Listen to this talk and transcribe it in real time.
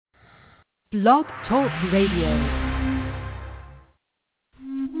Blog Talk Radio.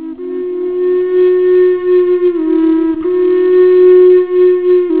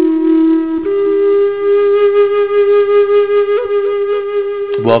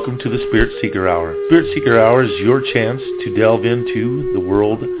 Welcome to the Spirit Seeker Hour. Spirit Seeker Hour is your chance to delve into the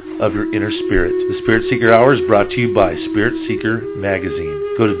world of your inner spirit. The Spirit Seeker Hour is brought to you by Spirit Seeker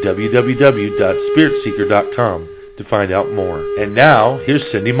Magazine. Go to www.spiritseeker.com to find out more. And now, here's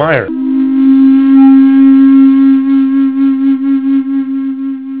Cynde Meyer.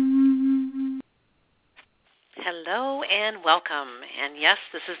 Hello and welcome. And yes,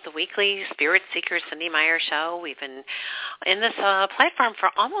 this is the weekly Spirit Seeker Cynde Meyer show. We've been in this platform for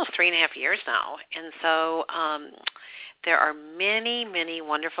almost 3.5 years now. And so there are many, many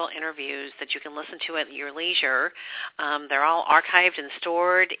wonderful interviews that you can listen to at your leisure. They're all archived and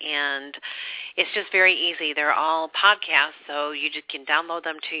stored, and it's just very easy. They're all podcasts, so you just can download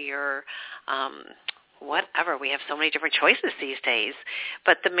them to your whatever. We have so many different choices these days.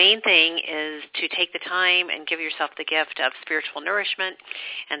 But the main thing is to take the time and give yourself the gift of spiritual nourishment,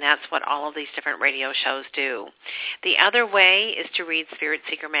 and that's what all of these different radio shows do. The other way is to read Spirit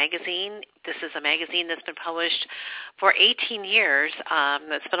Seeker Magazine. This is a magazine that's been published for 18 years.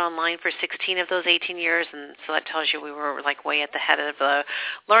 It's been online for 16 of those 18 years, and so that tells you we were like way at the head of the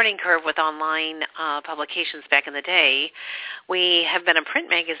learning curve with online publications back in the day. We have been a print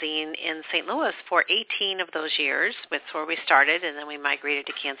magazine in St. Louis for 18 of those years. That's where we started, and then we migrated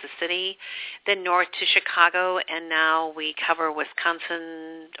to Kansas City, then north to Chicago, and now we cover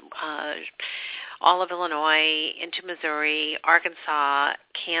Wisconsin, all of Illinois, into Missouri, Arkansas,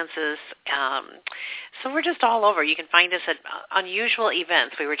 Kansas. So we're just all over. You can find us at unusual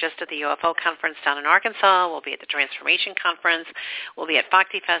events. We were just at the UFO conference down in Arkansas. We'll be at the Transformation Conference. We'll be at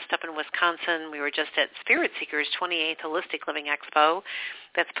Bhakti Fest up in Wisconsin. We were just at Spirit Seeker's 28th Holistic Living Expo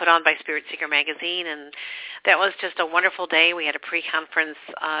that's put on by Spirit Seeker Magazine, and that was just a wonderful day. We had a pre-conference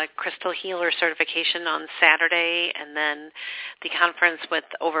crystal healer certification on Saturday, and then the conference with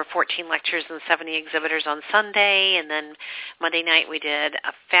over 14 lectures and 70 exhibitors on Sunday, and then Monday night we did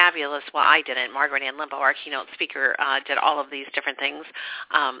a fabulous, well, I didn't, Margaret Ann Limbo, our keynote speaker, did all of these different things.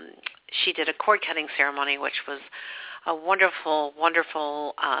 She did a cord-cutting ceremony, which was a wonderful,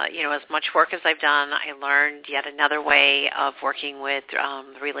 wonderful, as much work as I've done, I learned yet another way of working with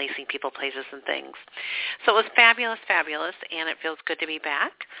releasing people, places, and things. So it was fabulous, fabulous, and it feels good to be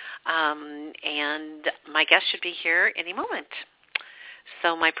back. And my guest should be here any moment.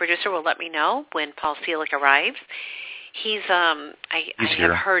 So my producer will let me know when Paul Selig arrives. He's, I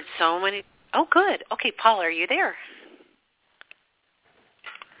have heard so many. Oh, good. Okay, Paul, are you there?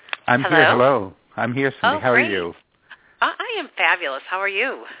 I'm here. Hello. I'm here, Cynde. How great. Are you? I am fabulous. How are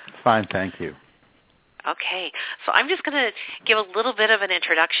you? Fine, thank you. Okay, so I'm just going to give a little bit of an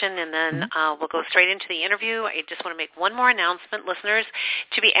introduction, and then we'll go straight into the interview. I just want to make one more announcement, listeners,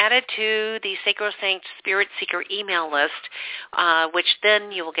 to be added to the Sacrosanct Spirit Seeker email list, which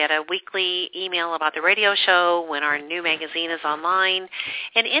then you will get a weekly email about the radio show when our new magazine is online,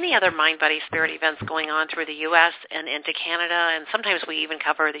 and any other Mind, Body, Spirit events going on through the U.S. and into Canada, and sometimes we even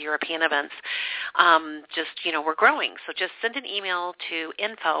cover the European events. We're growing, so just send an email to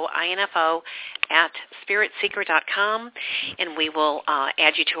info at spiritseeker.com, and we will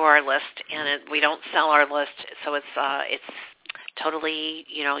add you to our list. And we don't sell our list, so it's totally,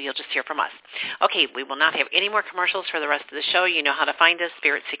 you'll just hear from us. Okay, we will not have any more commercials for the rest of the show. You know how to find us,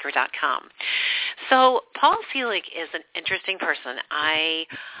 spiritseeker.com. So Paul Selig is an interesting person. I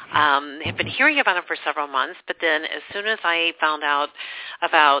have been hearing about him for several months, but then as soon as I found out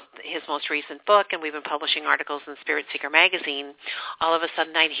about his most recent book, and we've been publishing articles in Spirit Seeker Magazine, all of a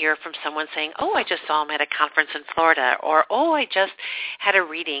sudden I'd hear from someone saying, oh, I just saw him at a conference in Florida, or, oh, I just had a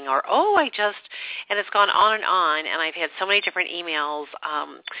reading, or, oh, and it's gone on, and I've had so many different emails,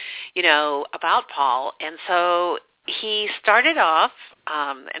 about Paul. And so he started off,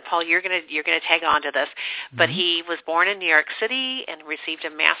 and Paul, you're gonna tag on to this, but he was born in New York City and received a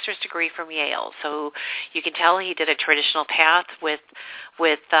master's degree from Yale. So you can tell he did a traditional path with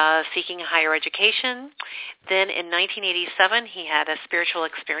seeking higher education. Then in 1987, he had a spiritual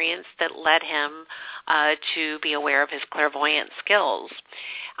experience that led him to be aware of his clairvoyant skills.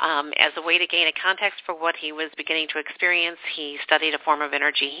 As a way to gain a context for what he was beginning to experience, he studied a form of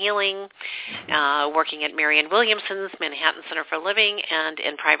energy healing, working at Marianne Williamson's Manhattan Center for Living and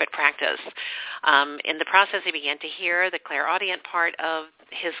in private practice. In the process, he began to hear the clairaudient part of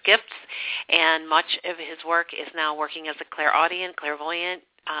his gifts, and much of his work is now working as a clairaudient, clairvoyant,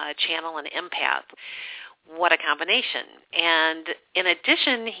 channel, and empath. What a combination. And in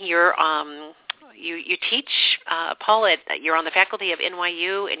addition, you're you teach, Paul, you're on the faculty of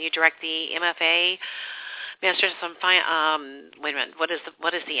NYU, and you direct the MFA, Masters in wait a minute, what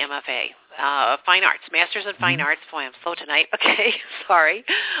is the MFA? Fine Arts, Masters in Fine Arts. Boy, I'm slow tonight. Okay, sorry,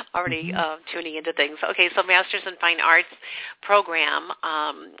 already tuning into things. Okay, so Masters in Fine Arts program.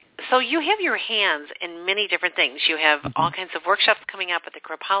 So you have your hands in many different things. You have all kinds of workshops coming up at the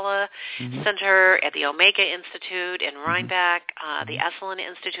Kripalu Center, at the Omega Institute in Rhinebeck, the Esalen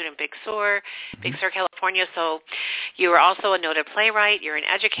Institute in Big Sur, California. So you are also a noted playwright. You're an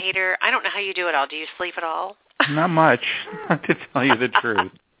educator. I don't know how you do it all. Do you sleep at all? Not much, to tell you the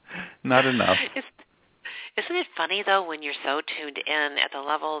truth. Not enough. Isn't it funny, though, when you're so tuned in at the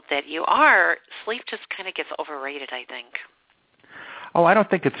level that you are, sleep just kind of gets overrated, I think. Oh, I don't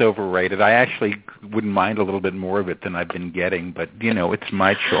think it's overrated. I actually wouldn't mind a little bit more of it than I've been getting, but, it's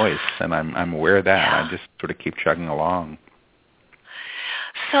my choice, and I'm aware of that. I just sort of keep chugging along.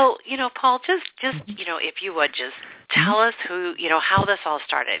 So, Paul, just if you would just tell us how this all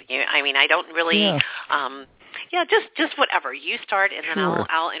started. I don't really... just whatever. You start, and then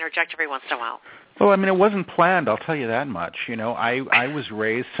I'll interject every once in a while. Well, it wasn't planned, I'll tell you that much. I was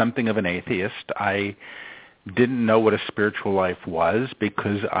raised something of an atheist. I didn't know what a spiritual life was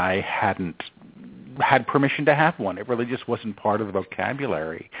because I hadn't had permission to have one. It really just wasn't part of the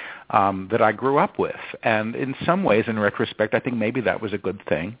vocabulary that I grew up with. And in some ways, in retrospect, I think maybe that was a good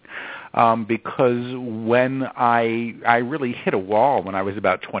thing because when I really hit a wall when I was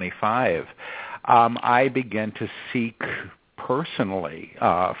about 25, I began to seek personally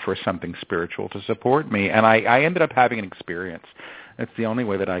for something spiritual to support me, and I ended up having an experience. That's the only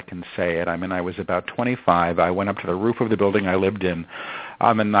way that I can say it. I was about 25. I went up to the roof of the building I lived in.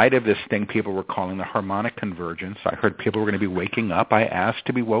 On the night of this thing people were calling the harmonic convergence, I heard people were going to be waking up. I asked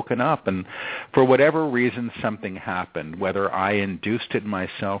to be woken up, and for whatever reason, something happened, whether I induced it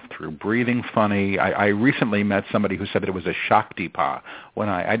myself through breathing funny. I recently met somebody who said that it was a Shaktipa, when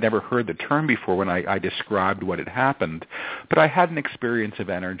I'd never heard the term before when I described what had happened. But I had an experience of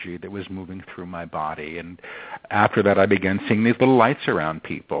energy that was moving through my body, and after that I began seeing these little lights around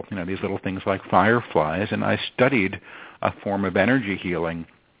people, these little things like fireflies, and I studied a form of energy healing,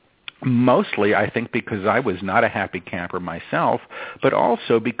 mostly I think because I was not a happy camper myself, but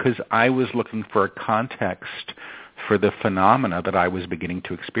also because I was looking for a context for the phenomena that I was beginning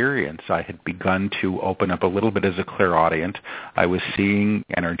to experience. I had begun to open up a little bit as a clairaudient. I was seeing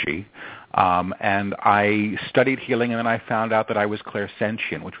energy. And I studied healing, and then I found out that I was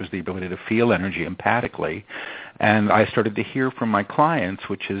clairsentient, which was the ability to feel energy empathically. And I started to hear from my clients,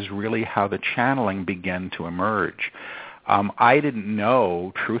 which is really how the channeling began to emerge. I didn't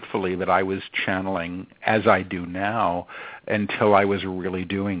know, truthfully, that I was channeling as I do now until I was really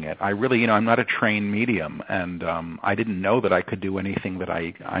doing it. I really, I'm not a trained medium, and I didn't know that I could do anything that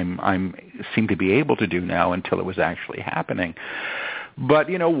I seem to be able to do now until it was actually happening. But,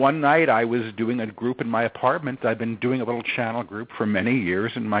 one night I was doing a group in my apartment. I've been doing a little channel group for many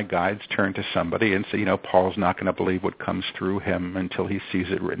years, and my guides turned to somebody and said, Paul's not going to believe what comes through him until he sees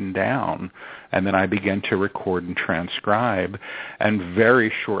it written down. And then I began to record and transcribe. And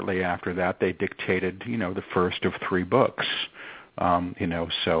very shortly after that, they dictated, the first of 3 books.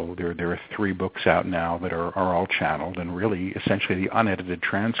 So there are 3 books out now that are all channeled, and really essentially the unedited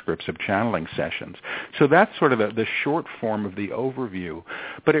transcripts of channeling sessions. So that's sort of the short form of the overview,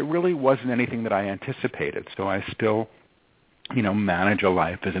 but it really wasn't anything that I anticipated. So I still, manage a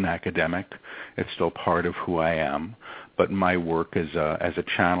life as an academic. It's still part of who I am. But my work as a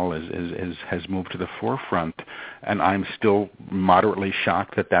channel has moved to the forefront, and I'm still moderately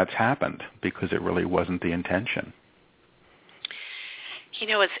shocked that that's happened because it really wasn't the intention.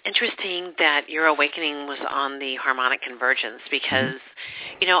 It's interesting that your awakening was on the harmonic convergence because,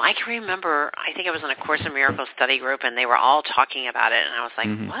 I can remember, I think I was in a Course in Miracles study group, and they were all talking about it, and I was like,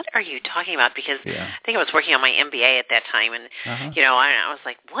 what are you talking about? Because I think I was working on my MBA at that time, and, I was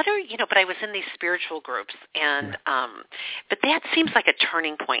like, what are, but I was in these spiritual groups, and, but that seems like a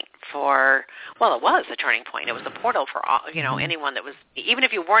turning point it was a turning point. It was a portal for all, anyone that was, even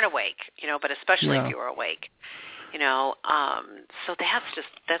if you weren't awake, but especially if you were awake. So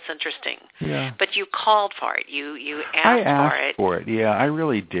that's interesting. Yeah. But you called for it. You asked for it. Yeah, I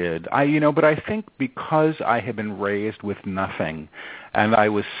really did. But I think because I had been raised with nothing, and I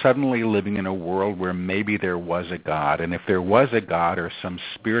was suddenly living in a world where maybe there was a God, and if there was a God or some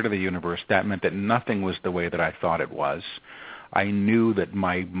spirit of the universe, that meant that nothing was the way that I thought it was. I knew that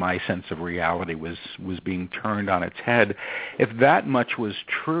my sense of reality was being turned on its head. If that much was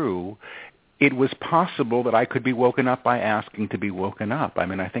true, it was possible that I could be woken up by asking to be woken up. I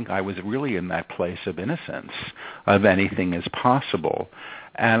mean, I think I was really in that place of innocence of anything is possible.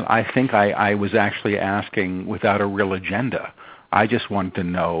 And I think I was actually asking without a real agenda. I just wanted to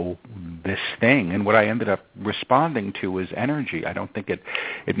know this thing. And what I ended up responding to was energy. I don't think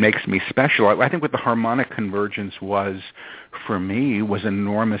it makes me special. I think what the harmonic convergence was for me was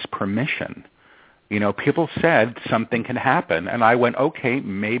enormous permission. You know, people said something can happen, and I went, okay,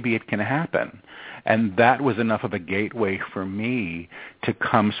 maybe it can happen. And that was enough of a gateway for me to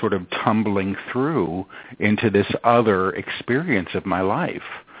come sort of tumbling through into this other experience of my life,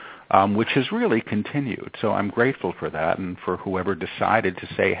 which has really continued. So I'm grateful for that and for whoever decided to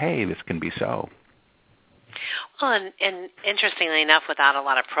say, hey, this can be so. Well, and interestingly enough, without a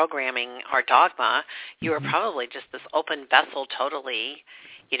lot of programming or dogma, you were probably just this open vessel totally,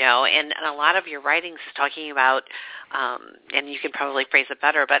 you know, and a lot of your writings talking about, and you can probably phrase it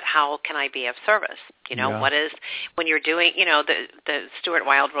better, but how can I be of service? You know, what is, when you're doing, you know, the Stuart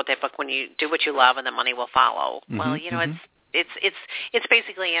Wilde wrote that book, when you do what you love and the money will follow. Well, you know, it's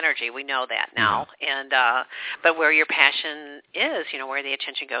basically energy. We know that now. And but where your passion is, you know, where the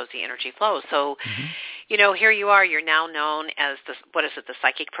attention goes, the energy flows. So, you know, here you are. You're now known as the the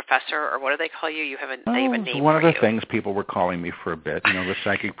psychic professor, or what do they call you? You have they have a name. One of the things people were calling me for a bit, you know, the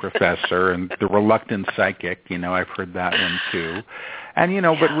psychic professor and the reluctant psychic. You know, I've heard that one too. And you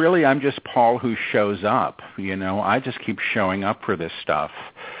know, but really, I'm just Paul who shows up. You know, I just keep showing up for this stuff.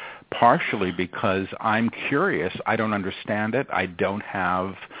 Partially because I'm curious. I don't understand it. I don't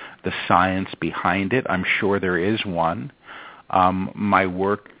have the science behind it. I'm sure there is one. My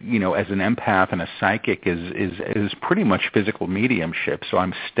work, you know, as an empath and a psychic is pretty much physical mediumship. So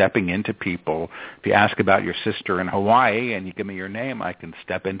I'm stepping into people. If you ask about your sister in Hawaii and you give me your name, I can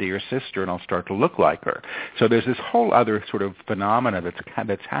step into your sister and I'll start to look like her. So there's this whole other sort of phenomena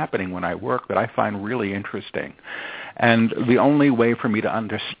that's happening when I work that I find really interesting. And the only way for me to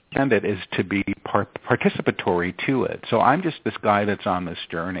understand it is to be participatory to it. So I'm just this guy that's on this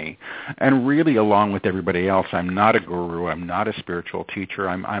journey. And really, along with everybody else, I'm not a guru. I'm not a spiritual teacher.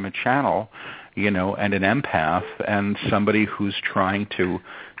 I'm a channel, you know, and an empath and somebody who's trying to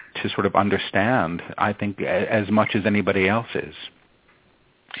sort of understand, I think, as much as anybody else is.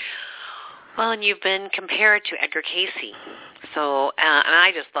 Well, and you've been compared to Edgar Cayce. So, and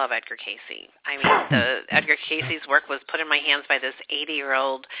I just love Edgar Cayce. I mean, Edgar Cayce's work was put in my hands by this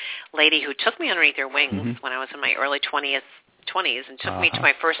 80-year-old lady who took me underneath her wings when I was in my early 20s and took me to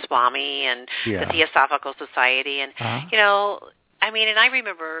my first Swami and the Theosophical Society. And, you know, I mean, and I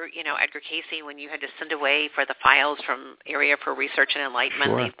remember, you know, Edgar Cayce, when you had to send away for the files from Area for Research and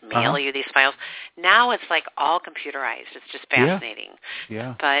Enlightenment, they'd mail you these files. Now it's like all computerized. It's just fascinating.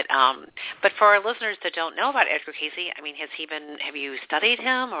 Yeah. But for our listeners that don't know about Edgar Cayce, I mean, have you studied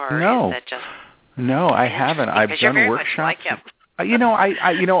him, or is that just... No, I haven't. I've done workshops. You know,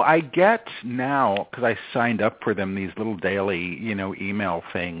 I get now, because I signed up for them, these little daily, you know, email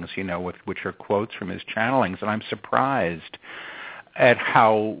things, you know, which are quotes from his channelings, and I'm surprised at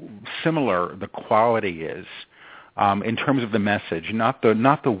how similar the quality is in terms of the message, not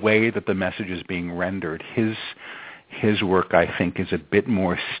the way that the message is being rendered. His work, I think, is a bit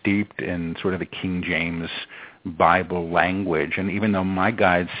more steeped in sort of the King James Bible language. And even though my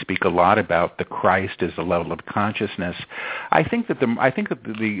guides speak a lot about the Christ as a level of consciousness, I think that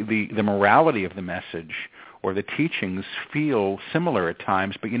the morality of the message or the teachings feel similar at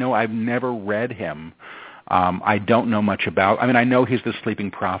times. But you know, I've never read him. I don't know much about. I mean, I know he's the sleeping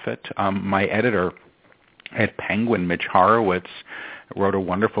prophet. My editor at Penguin, Mitch Horowitz, wrote a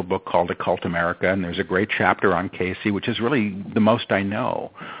wonderful book called Occult America, and there's a great chapter on Cayce, which is really the most I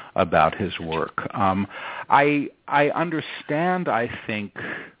know about his work. I understand, I think,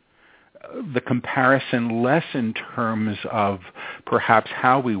 the comparison less in terms of perhaps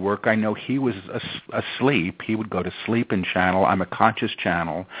how we work. I know he was asleep. He would go to sleep and channel. I'm a conscious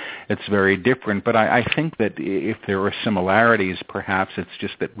channel. It's very different. But I think that if there are similarities, perhaps it's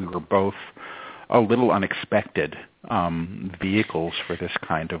just that we were both a little unexpected vehicles for this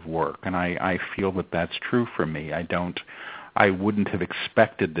kind of work. And I feel that that's true for me. I wouldn't have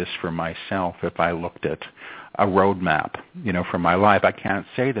expected this for myself if I looked at a roadmap, you know, for my life. I can't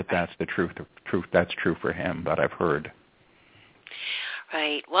say that that's the truth that's true for him, but I've heard.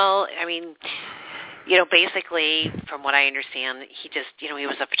 Right. Well, I mean, you know, basically, from what I understand, he just, you know, he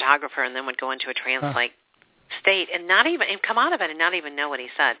was a photographer and then would go into a trance-like state and come out of it and not even know what he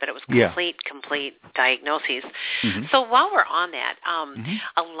said, but it was complete diagnoses. So while we're on that,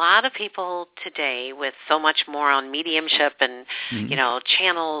 a lot of people today with so much more on mediumship and, you know,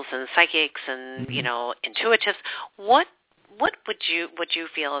 channels and psychics and, you know, intuitives, what what would you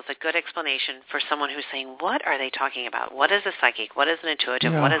feel is a good explanation for someone who's saying, what are they talking about? What is a psychic? What is an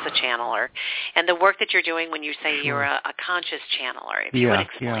intuitive? What is a channeler? And the work that you're doing when you say you're a conscious channeler, if you would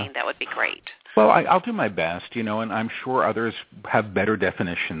explain, that would be great. Well, I'll do my best, and I'm sure others have better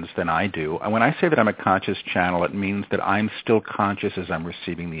definitions than I do. And when I say that I'm a conscious channel, it means that I'm still conscious as I'm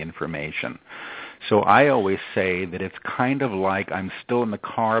receiving the information. So I always say that it's kind of like I'm still in the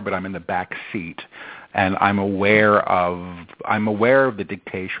car, but I'm in the back seat, and I'm aware of the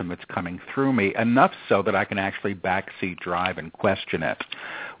dictation that's coming through me, enough so that I can actually backseat drive and question it,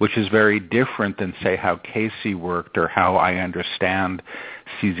 which is very different than, say, how Casey worked or how I understand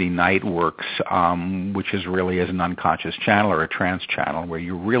CZ Knight works, which is really as an unconscious channel or a trance channel where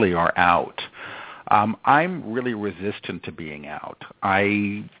you really are out. I'm really resistant to being out.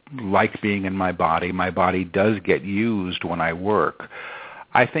 I like being in my body. My body does get used when I work.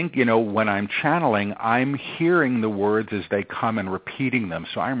 I think, when I'm channeling, I'm hearing the words as they come and repeating them,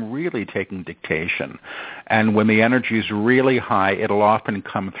 so I'm really taking dictation. And when the energy is really high, it'll often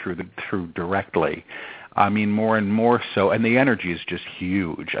come through directly. I mean, more and more so, and the energy is just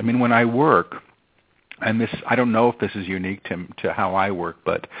huge. I mean, when I work, and this, I don't know if this is unique to how I work,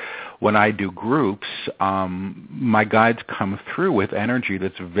 but when I do groups, my guides come through with energy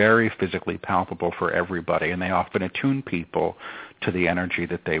that's very physically palpable for everybody, and they often attune people to the energy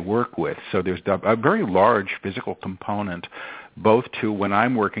that they work with. So there's a very large physical component, both to when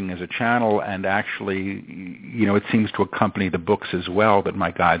I'm working as a channel and actually, it seems to accompany the books as well that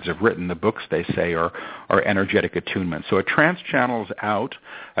my guides have written. The books, they say, are energetic attunement. So a trance channel is out.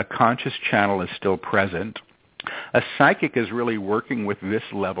 A conscious channel is still present. A psychic is really working with this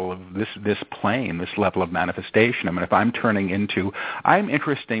level of this plane, this level of manifestation. I mean, if I'm I'm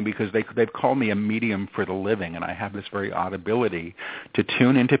interesting because they've called me a medium for the living, and I have this very odd ability to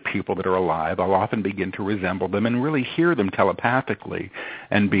tune into people that are alive. I'll often begin to resemble them and really hear them telepathically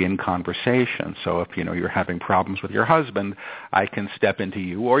and be in conversation. So if, you're having problems with your husband, I can step into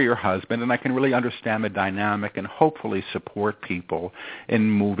you or your husband, and I can really understand the dynamic and hopefully support people in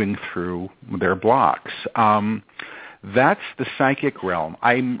moving through their blocks. That's the psychic realm.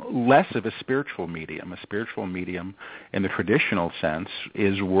 I'm less of a spiritual medium. A spiritual medium, in the traditional sense,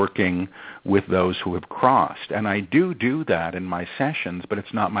 is working with those who have crossed. And I do that in my sessions, but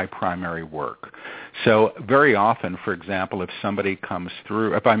it's not my primary work. So very often, for example, if somebody comes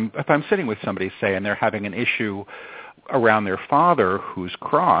through, if I'm sitting with somebody, say, and they're having an issue around their father who's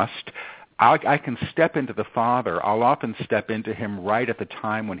crossed, I can step into the father. I'll often step into him right at the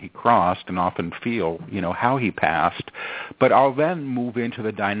time when he crossed and often feel, how he passed. But I'll then move into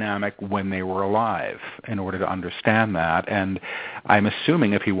the dynamic when they were alive in order to understand that. And I'm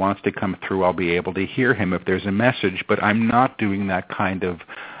assuming if he wants to come through, I'll be able to hear him if there's a message. But I'm not doing that kind of,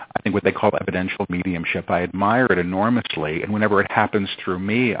 I think, what they call evidential mediumship. I admire it enormously. And whenever it happens through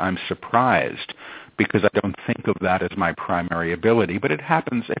me, I'm surprised, because I don't think of that as my primary ability, but it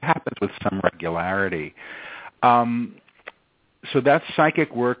happens with some regularity. So that's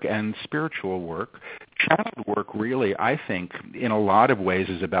psychic work and spiritual work. Channeled work really, I think, in a lot of ways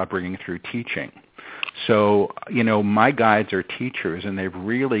is about bringing through teaching. So, my guides are teachers, and they've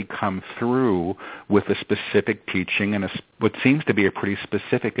really come through with a specific teaching and what seems to be a pretty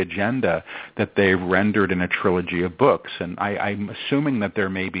specific agenda that they've rendered in a trilogy of books. And I'm assuming that there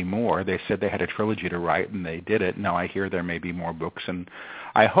may be more. They said they had a trilogy to write, and they did it. Now I hear there may be more books, and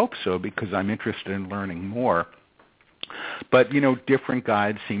I hope so because I'm interested in learning more. But, different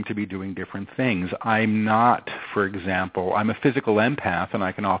guides seem to be doing different things. I'm not, for example, I'm a physical empath, and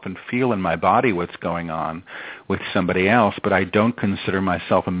I can often feel in my body what's going on with somebody else, but I don't consider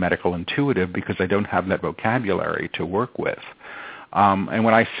myself a medical intuitive because I don't have that vocabulary to work with. And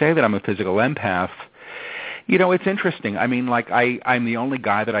when I say that I'm a physical empath, it's interesting. I mean, I'm the only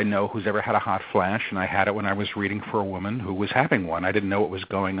guy that I know who's ever had a hot flash, and I had it when I was reading for a woman who was having one. I didn't know what was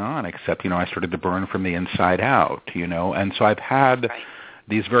going on, except, I started to burn from the inside out, and so I've had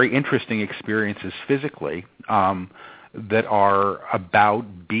these very interesting experiences physically that are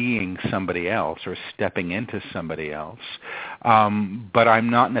about being somebody else or stepping into somebody else. But I'm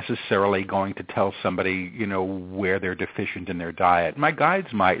not necessarily going to tell somebody, where they're deficient in their diet. My guides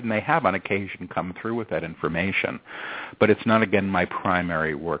might, and they have on occasion come through with that information. But it's not, again, my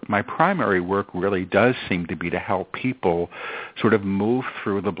primary work. My primary work really does seem to be to help people sort of move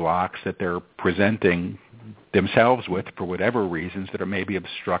through the blocks that they're presenting themselves with for whatever reasons that are maybe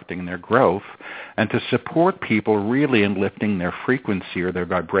obstructing their growth, and to support people really in lifting their frequency or their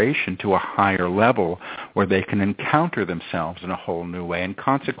vibration to a higher level where they can encounter themselves in a whole new way and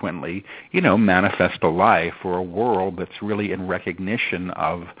consequently, manifest a life or a world that's really in recognition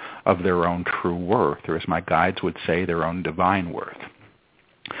of their own true worth, or as my guides would say, their own divine worth.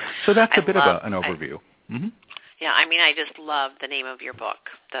 So that's a bit of an overview. Mm-hmm. Yeah, I just love the name of your book.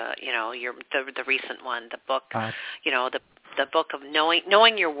 The recent one, the book, the book of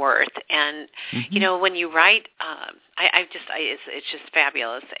knowing your worth. And when you write, it's just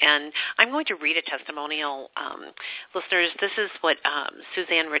fabulous. And I'm going to read a testimonial, listeners. This is what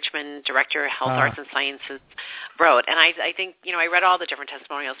Suzanne Richmond, Director of Health, Arts, and Sciences, wrote. And I think I read all the different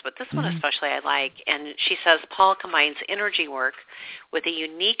testimonials, but this one especially I like. And she says Paul combines energy work with a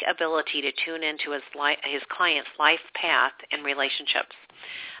unique ability to tune into his client's life path and relationships.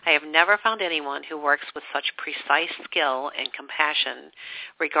 I have never found anyone who works with such precise skill and compassion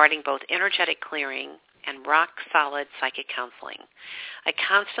regarding both energetic clearing and rock-solid psychic counseling. I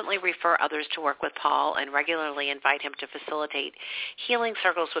constantly refer others to work with Paul and regularly invite him to facilitate healing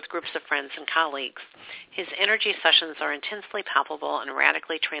circles with groups of friends and colleagues. His energy sessions are intensely palpable and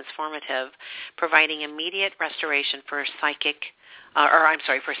radically transformative, providing immediate restoration for psyche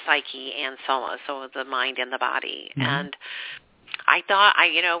and soma, so the mind and the body. Mm-hmm. And I thought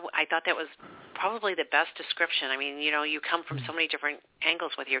that was probably the best description. You come from so many different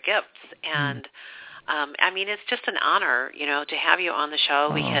angles with your gifts, and it's just an honor, to have you on the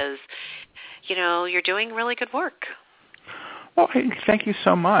show because, you're doing really good work. Well, thank you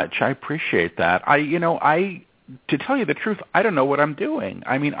so much. I appreciate that. To tell you the truth, I don't know what I'm doing.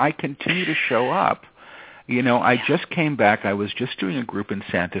 I continue to show up. I just came back. I was just doing a group in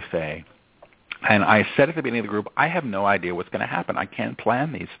Santa Fe. And I said at the beginning of the group, I have no idea what's going to happen. I can't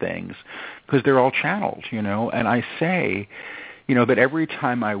plan these things because they're all channeled, And I say, that every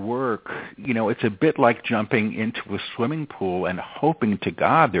time I work, it's a bit like jumping into a swimming pool and hoping to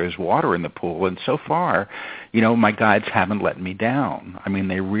God there's water in the pool. And so far, my guides haven't let me down.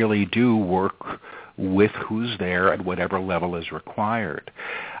 They really do work with who's there at whatever level is required.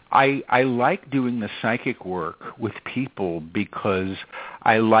 I like doing the psychic work with people because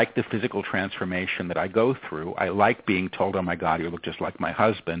I like the physical transformation that I go through. I like being told, oh, my God, you look just like my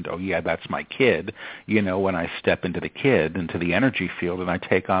husband. Oh, yeah, that's my kid, when I step into the energy field, and I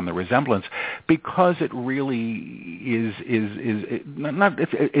take on the resemblance because it really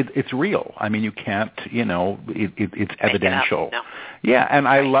it's real. You can't, it's evidential. No. Yeah, and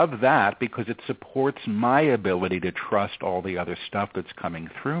I love that because it supports my ability to trust all the other stuff that's coming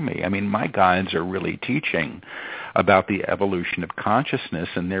through me. My guides are really teaching about the evolution of consciousness,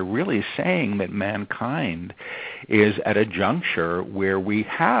 and they're really saying that mankind is at a juncture where we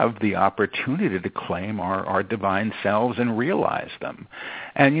have the opportunity to claim our divine selves and realize them.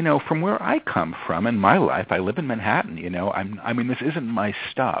 And, from where I come from in my life, I live in Manhattan, this isn't my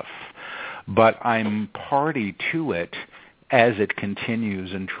stuff, but I'm party to it as it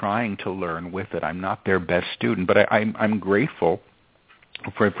continues and trying to learn with it. I'm not their best student, but I'm grateful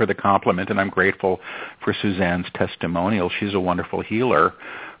for the compliment, and I'm grateful for Suzanne's testimonial. She's a wonderful healer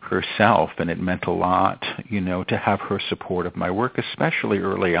herself, and it meant a lot, to have her support of my work, especially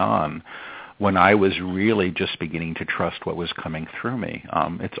early on when I was really just beginning to trust what was coming through me.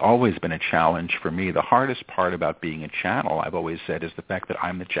 It's always been a challenge for me. The hardest part about being a channel, I've always said, is the fact that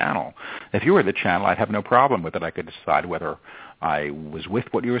I'm the channel. If you were the channel, I'd have no problem with it. I could decide whether I was with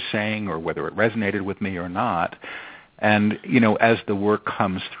what you were saying or whether it resonated with me or not. And, as the work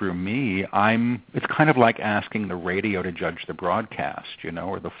comes through me, it's kind of like asking the radio to judge the broadcast,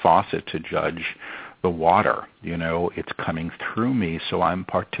 or the faucet to judge the water. It's coming through me, so I'm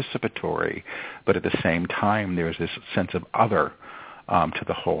participatory. But at the same time, there's this sense of other to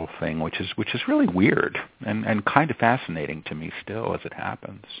the whole thing, which is really weird and kind of fascinating to me still as it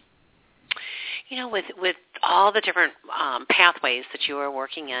happens. With all the different pathways that you were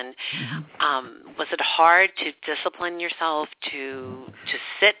working in, was it hard to discipline yourself to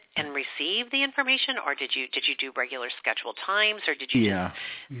sit and receive the information, or did you do regular scheduled times, or did you just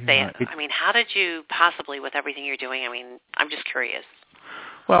say it? How did you possibly, with everything you're doing? I'm just curious.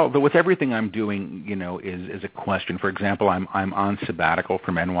 Well, with everything I'm doing, is a question. For example, I'm on sabbatical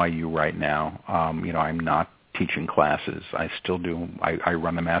from NYU right now. I'm not teaching classes. I still do. I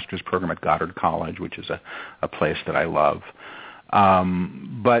run the master's program at Goddard College, which is a place that I love.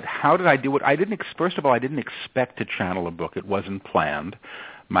 But how did I do it? First of all, I didn't expect to channel a book. It wasn't planned.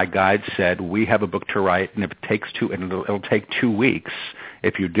 My guide said, we have a book to write, and if it takes it'll take 2 weeks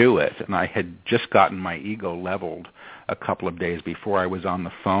if you do it. And I had just gotten my ego leveled a couple of days before. I was on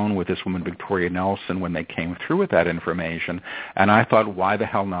the phone with this woman, Victoria Nelson, when they came through with that information, and I thought, why the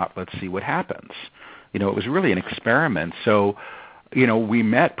hell not? Let's see what happens. You know, it was really an experiment. So, you know, we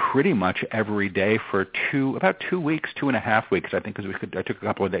met pretty much every day for about 2 weeks, 2.5 weeks, I think, because I took a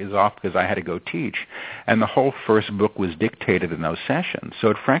couple of days off because I had to go teach. And the whole first book was dictated in those sessions. So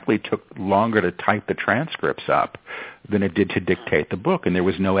it frankly took longer to type the transcripts up than it did to dictate the book, and there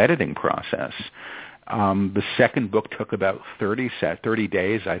was no editing process. The second book took about 30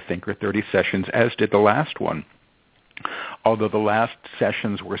 days, I think, or 30 sessions, as did the last one. Although the last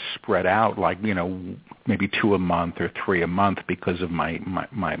sessions were spread out, like, you know, maybe 2 a month or 3 a month because of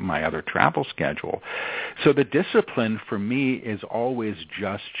my other travel schedule. So the discipline for me is always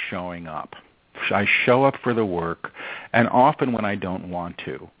just showing up. I show up for the work, and often when I don't want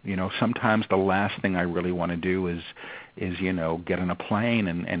to. You know, sometimes the last thing I really want to do is you know, get on a plane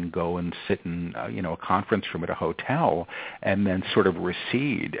and go and sit in, you know, a conference room at a hotel and then sort of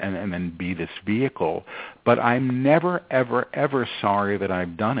recede and then be this vehicle. But I'm never, ever, ever sorry that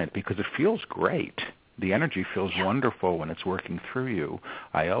I've done it because it feels great. The energy feels wonderful when it's working through you.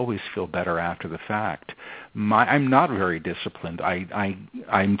 I always feel better after the fact. I'm not very disciplined.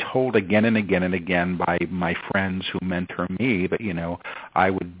 I'm told again and again and again by my friends who mentor me that, you know, I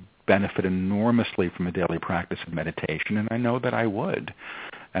would benefit enormously from a daily practice of meditation, and I know that I would,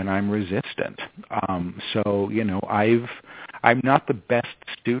 and I'm resistant. So, you know, I'm not the best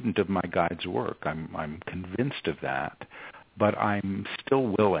student of my guide's work. I'm convinced of that, but I'm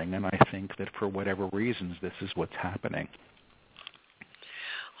still willing, and I think that for whatever reasons, this is what's happening.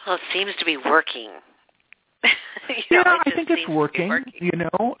 Well, it seems to be working. I think it's working. You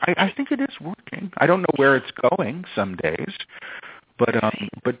know, I think it is working. I don't know where it's going some days.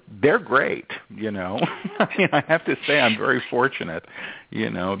 But they're great, you know. I mean, I have to say I'm very fortunate.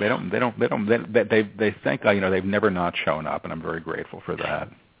 You know, they think, you know, they've never not shown up, and I'm very grateful for that.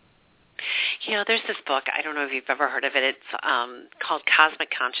 You know, there's this book, I don't know if you've ever heard of it, it's called Cosmic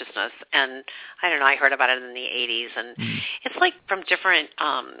Consciousness, and I don't know, I heard about it in the 80s, and it's like from different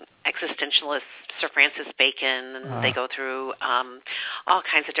existentialists, Sir Francis Bacon, and they go through all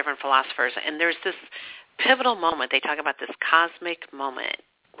kinds of different philosophers, and there's this pivotal moment. They talk about this cosmic moment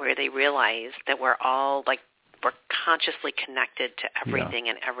where they realize that we're all we're consciously connected to everything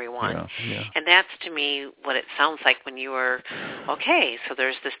and everyone. And that's, to me, what it sounds like when you were, okay, so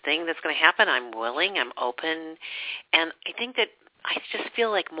there's this thing that's going to happen. I'm willing. I'm open. And I think that I just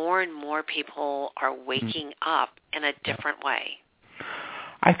feel like more and more people are waking up in a different way.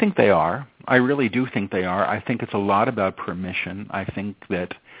 I think they are. I really do think they are. I think it's a lot about permission. I think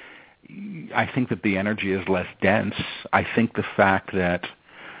that the energy is less dense. I think the fact that,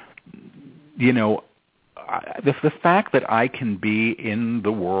 you know, the fact that I can be in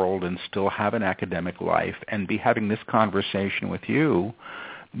the world and still have an academic life and be having this conversation with you,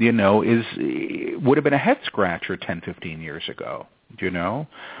 you know, would have been a head scratcher 10, 15 years ago. You know,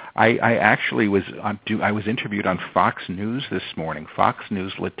 I actually was interviewed on Fox News this morning, Fox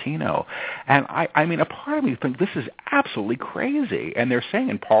News Latino, and I mean, a part of me thinks this is absolutely crazy. And they're saying,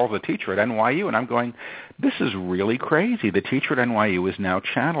 and Paul's a teacher at NYU, and I'm going, this is really crazy. The teacher at NYU is now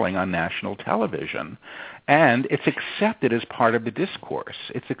channeling on national television, and it's accepted as part of the discourse.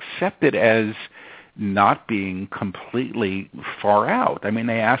 It's accepted as not being completely far out. I mean,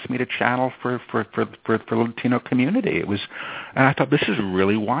 they asked me to channel for the Latino community. And I thought, this is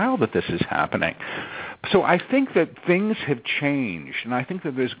really wild that this is happening. So I think that things have changed, and I think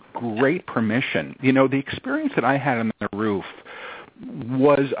that there's great permission. You know, the experience that I had on the roof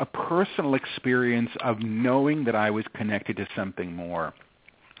was a personal experience of knowing that I was connected to something more.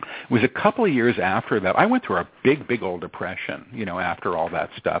 It was a couple of years after that. I went through a big old depression, you know, after all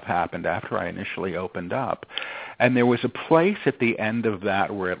that stuff happened, after I initially opened up. And there was a place at the end of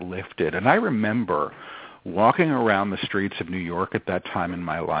that where it lifted. And I remember walking around the streets of New York at that time in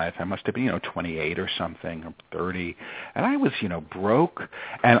my life. I must have been, 28 or something, or 30. And I was, broke.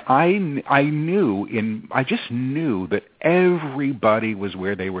 And I just knew that everybody was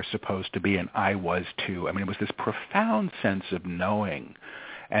where they were supposed to be, and I was too. I mean, it was this profound sense of knowing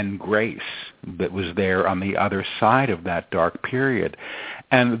and grace that was there on the other side of that dark period.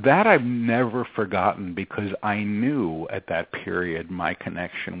 And that I've never forgotten, because I knew at that period my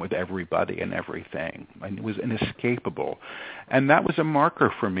connection with everybody and everything. And it was inescapable. And that was a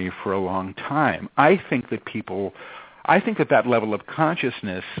marker for me for a long time. I think that level of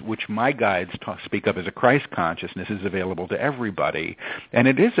consciousness, which my guides speak of as a Christ consciousness, is available to everybody. And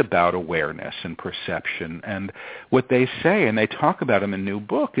it is about awareness and perception. And what they say, and they talk about in the new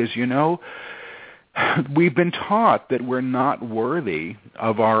book, is, we've been taught that we're not worthy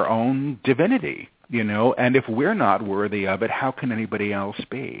of our own divinity. and if we're not worthy of it, how can anybody else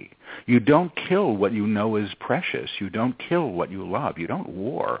be? You don't kill what you know is precious. You don't kill what you love. You don't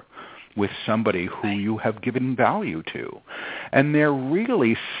war with somebody who you have given value to. And they're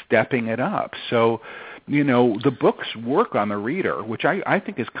really stepping it up. So, the books work on the reader, which I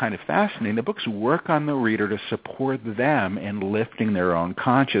think is kind of fascinating. The books work on the reader to support them in lifting their own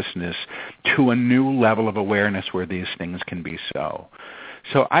consciousness to a new level of awareness where these things can be so.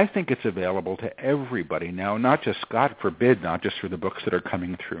 So I think it's available to everybody now, not just, God forbid, not just for the books that are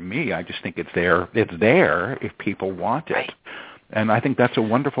coming through me. I just think it's there if people want it. Right. And I think that's a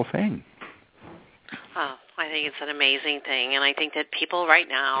wonderful thing. Oh, I think it's an amazing thing. And I think that people right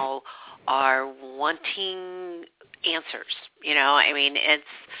now are wanting answers. It's,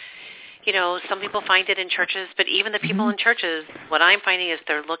 some people find it in churches, but even the people in churches, what I'm finding is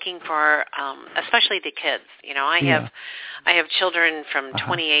they're looking for, especially the kids. I have children from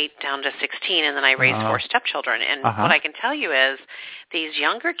 28 down to 16, and then I raise 4 stepchildren. And what I can tell you is these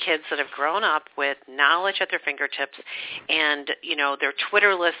younger kids that have grown up with knowledge at their fingertips and, their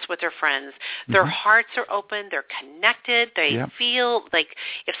Twitter lists with their friends, their hearts are open, they're connected, they feel like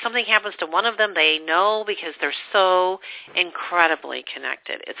if something happens to one of them, they know because they're so incredibly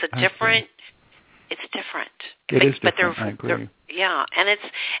connected. It's different. It is different. I agree. Yeah, and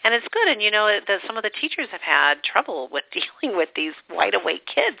it's good. And some of the teachers have had trouble with dealing with these wide awake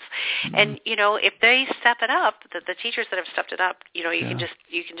kids. And if they step it up, the teachers that have stepped it up, you can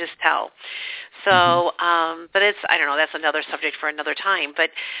just tell. So, but it's, I don't know, that's another subject for another time.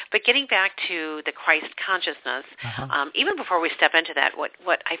 But getting back to the Christ consciousness, even before we step into that, what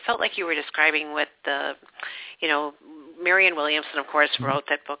I felt like you were describing with the, Marianne Williamson, of course, wrote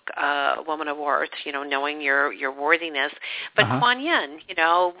that book, Woman of Worth, knowing your worthiness. But Kuan Yin,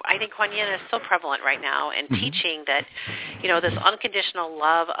 I think Kuan Yin is so prevalent right now in teaching that, this unconditional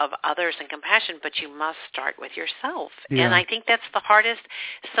love of others and compassion, but you must start with yourself. Yeah. And I think that's the hardest.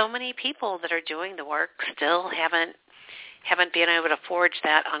 So many people that are doing the work still haven't been able to forge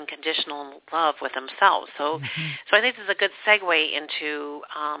that unconditional love with themselves. So I think this is a good segue into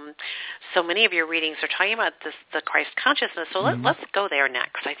so many of your readings are talking about the Christ consciousness. So let's go there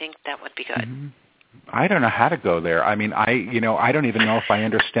next. I think that would be good. I don't know how to go there. I mean, I don't even know if I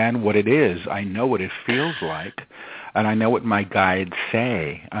understand what it is. I know what it feels like, and I know what my guides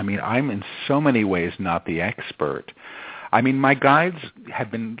say. I mean, I'm in so many ways not the expert. I mean, my guides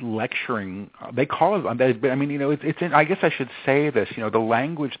have been lecturing. They call it. I mean, it's. I guess I should say this. The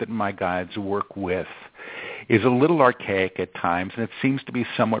language that my guides work with is a little archaic at times, and it seems to be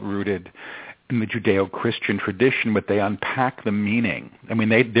somewhat rooted in the Judeo-Christian tradition, but they unpack the meaning. I mean,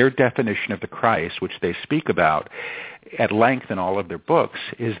 their definition of the Christ, which they speak about at length in all of their books,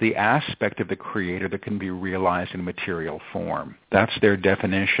 is the aspect of the Creator that can be realized in material form. That's their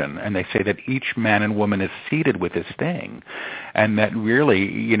definition. And they say that each man and woman is seated with this thing, and that really,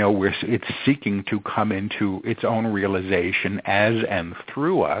 it's seeking to come into its own realization as and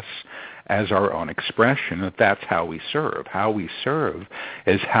through us as our own expression. That's how we serve. How we serve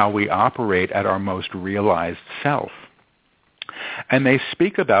is how we operate at our most realized self. And they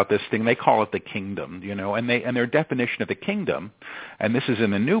speak about this thing, they call it the kingdom, and their definition of the kingdom, and this is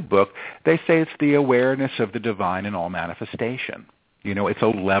in the new book, they say it's the awareness of the divine in all manifestation. It's a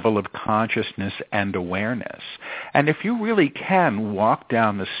level of consciousness and awareness. And if you really can walk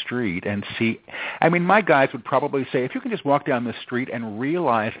down the street and see, I mean, my guides would probably say, if you can just walk down the street and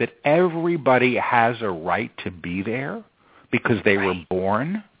realize that everybody has a right to be there because they were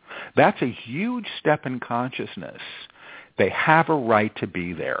born, that's a huge step in consciousness. They have a right to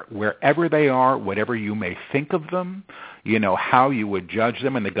be there, wherever they are, whatever you may think of them, how you would judge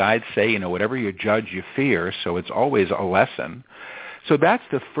them. And the guides say, whatever you judge, you fear, so it's always a lesson. So that's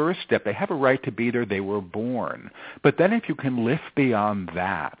the first step. They have a right to be there. They were born. But then if you can lift beyond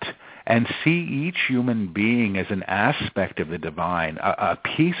that and see each human being as an aspect of the divine, a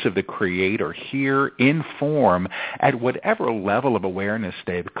piece of the Creator here in form at whatever level of awareness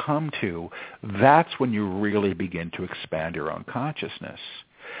they've come to, that's when you really begin to expand your own consciousness.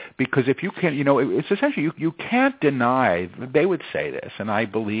 Because if you can, it's essentially, you can't deny, they would say this, and I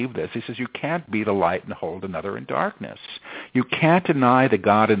believe this, he says you can't be the light and hold another in darkness. You can't deny the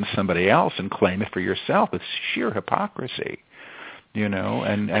God in somebody else and claim it for yourself. It's sheer hypocrisy,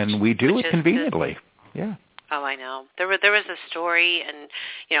 and we do it conveniently. Yeah. Oh, I know. There was a story, and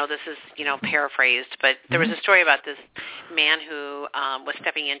this is paraphrased, but there was a story about this man who was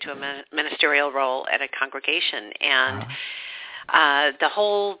stepping into a ministerial role at a congregation, and the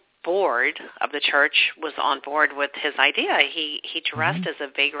whole board of the church was on board with his idea. He dressed as a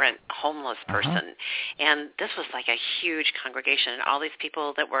vagrant homeless person, and this was like a huge congregation. And all these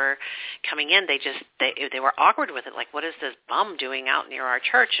people that were coming in, they were awkward with it. Like, what is this bum doing out near our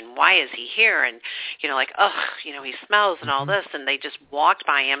church, and why is he here? And like, he smells and all this. And they just walked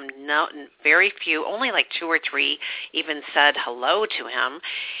by him. No, very few, only like 2 or 3 even said hello to him.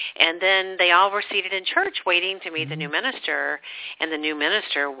 And then they all were seated in church waiting to meet the new minister. And the new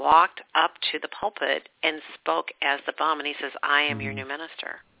minister walked up to the pulpit and spoke as the bum, and he says, "I am your new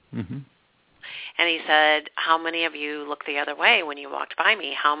minister." And he said, "How many of you looked the other way when you walked by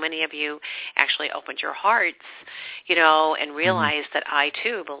me? How many of you actually opened your hearts, and realized that I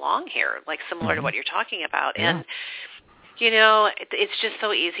too belong here?" Like similar to what you're talking about. Yeah. And it's just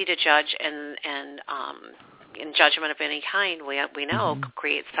so easy to judge, and in judgment of any kind, we know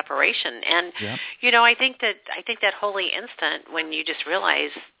creates separation. And I think that holy instant when you just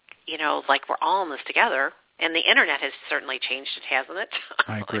realize, like we're all in this together, and the internet has certainly changed it, hasn't it?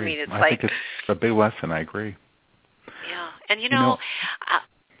 I agree. I mean, it's I think it's a big lesson. I agree. Yeah, and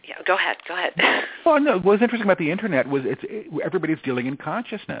go ahead. Well, no, what's interesting about the internet was everybody's dealing in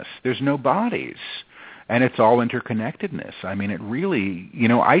consciousness. There's no bodies. And it's all interconnectedness. I mean, it really,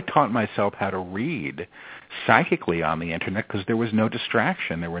 I taught myself how to read psychically on the internet because there was no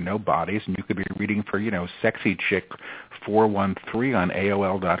distraction. There were no bodies, and you could be reading for, Sexy Chick 413 on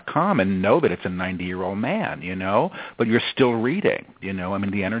AOL.com and know that it's a 90-year-old man, but you're still reading, I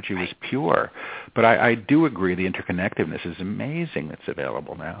mean, the energy was pure. But I do agree the interconnectedness is amazing that's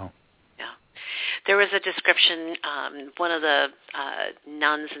available now. There was a description, one of the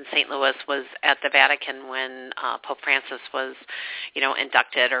nuns in St. Louis was at the Vatican when Pope Francis was,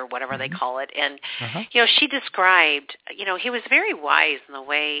 inducted or whatever they call it. And, she described, he was very wise in the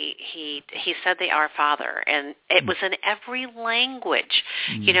way he said the Our Father. And it was in every language,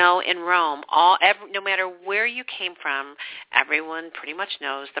 in Rome. No matter where you came from, everyone pretty much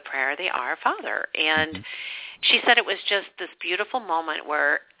knows the prayer of the Our Father. And she said it was just this beautiful moment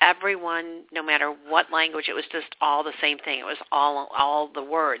where everyone, no matter what language, it was just all the same thing. It was all the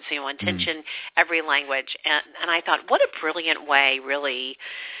words, intention, every language. And I thought, what a brilliant way, really,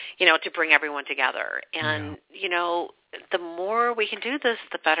 to bring everyone together. And, the more we can do this,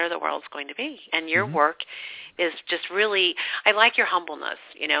 the better the world's going to be. And your work is just really, I like your humbleness.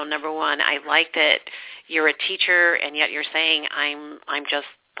 Number one, I like that you're a teacher, and yet you're saying, I'm just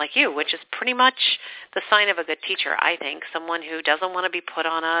like you, which is pretty much the sign of a good teacher, I think. Someone who doesn't want to be put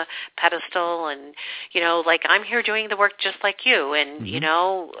on a pedestal, and like I'm here doing the work just like you, and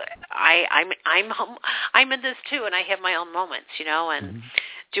I'm in this too, and I have my own moments, and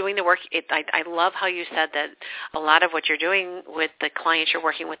doing the work. I love how you said that a lot of what you're doing with the clients you're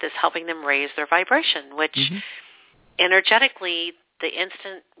working with is helping them raise their vibration, which energetically, the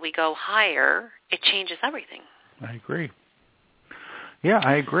instant we go higher, it changes everything. I agree. Yeah,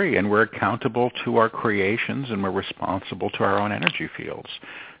 I agree. And we're accountable to our creations, and we're responsible to our own energy fields,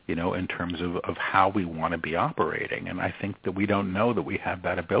 in terms of how we want to be operating. And I think that we don't know that we have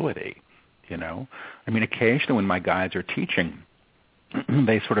that ability, I mean, occasionally when my guides are teaching,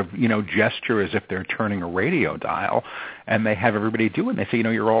 they sort of, gesture as if they're turning a radio dial, and they have everybody do it. And they say,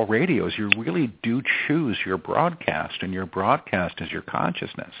 you're all radios. You really do choose your broadcast, and your broadcast is your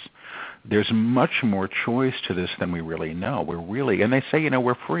consciousness. There's much more choice to this than we really know. And they say,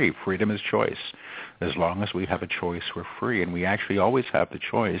 we're free. Freedom is choice. As long as we have a choice, we're free. And we actually always have the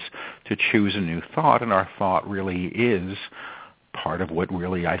choice to choose a new thought, and our thought really is part of what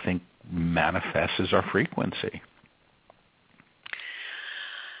really, I think, manifests as our frequency.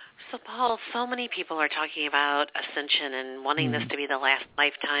 So, Paul, so many people are talking about ascension and wanting this to be the last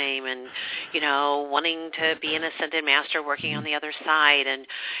lifetime, and, wanting to be an ascended master working on the other side. And,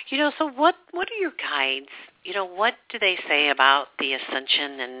 so what are your guides? What do they say about the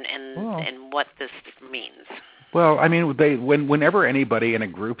ascension and what this means? Well, I mean, whenever anybody in a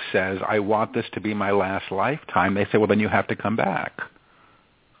group says, I want this to be my last lifetime, they say, well, then you have to come back.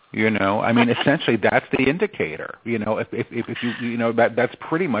 I mean, essentially, that's the indicator. If you, that's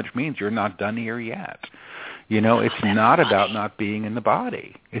pretty much means you're not done here yet. It's not about not being in the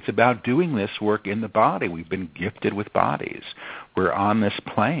body. It's about doing this work in the body. We've been gifted with bodies. We're on this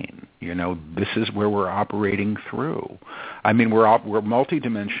plane. This is where we're operating through. I mean, we're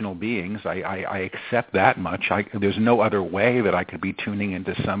multidimensional beings. I accept that much. There's no other way that I could be tuning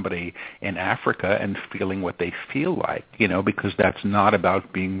into somebody in Africa and feeling what they feel like, because that's not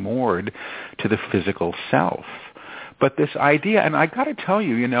about being moored to the physical self. But this idea, and I got to tell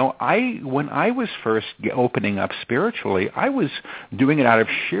you, when I was first opening up spiritually, I was doing it out of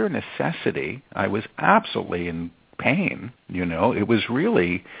sheer necessity. I was absolutely in pain. It was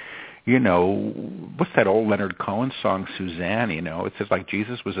really, What's that old Leonard Cohen song, Suzanne? It says like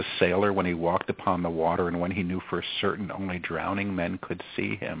Jesus was a sailor when he walked upon the water, and when he knew for certain only drowning men could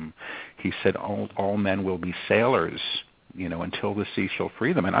see him, he said, all men will be sailors, until the sea shall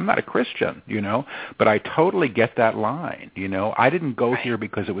free them. And I'm not a Christian, but I totally get that line. I didn't go here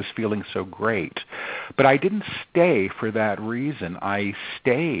because it was feeling so great, but I didn't stay for that reason. I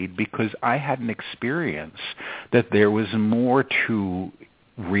stayed because I had an experience that there was more to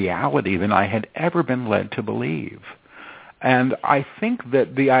reality than I had ever been led to believe. And I think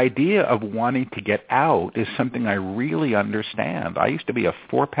that the idea of wanting to get out is something I really understand. I used to be a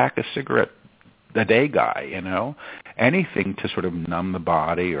 4-pack of cigarette a day guy, anything to sort of numb the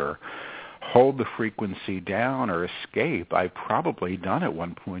body or hold the frequency down or escape. I've probably done at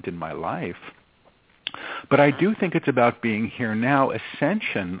one point in my life. But I do think it's about being here now.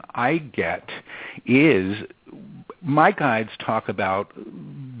 Ascension, I get, is my guides talk about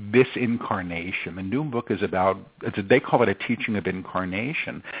this incarnation. The new book is about, they call it a teaching of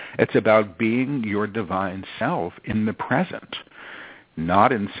incarnation. It's about being your divine self in the present,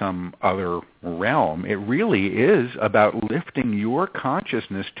 not in some other realm. It really is about lifting your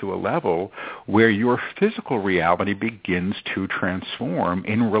consciousness to a level where your physical reality begins to transform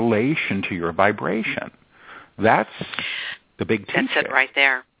in relation to your vibration. That's the big teaching. That's it right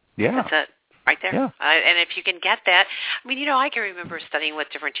there. Yeah. That's it. Right there. Yeah. And if you can get that, I can remember studying with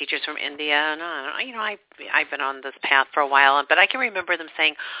different teachers from India, and I've been on this path for a while, but I can remember them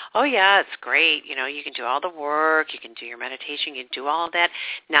saying, oh, yeah, it's great. You can do all the work, you can do your meditation, you can do all of that.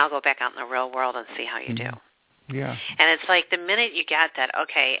 Now go back out in the real world and see how you do. Yeah. And it's like the minute you get that,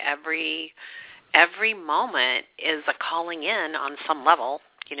 okay, every moment is a calling in on some level,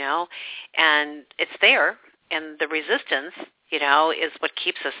 and it's there, and the resistance, is what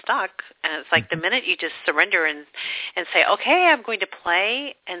keeps us stuck. And it's like the minute you just surrender and say, okay, I'm going to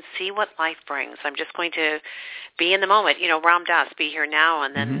play and see what life brings. I'm just going to be in the moment. Ram Dass, be here now.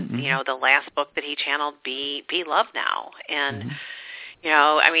 And then, the last book that he channeled, be love now. And,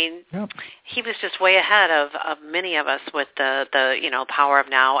 he was just way ahead of many of us with the power of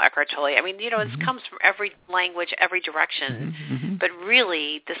now, Eckhart Tolle. It comes from every language, every direction. But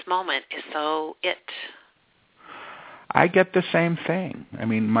really, this moment is so it. I get the same thing.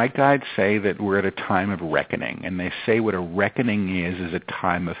 My guides say that we're at a time of reckoning, and they say what a reckoning is a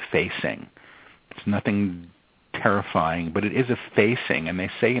time of facing. It's nothing terrifying, but it is a facing, and they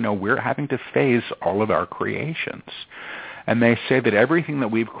say, we're having to face all of our creations. And they say that everything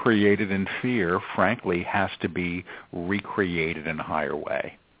that we've created in fear, frankly, has to be recreated in a higher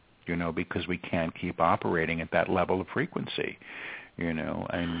way, because we can't keep operating at that level of frequency.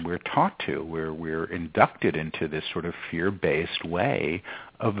 And we're taught to, we're inducted into this sort of fear-based way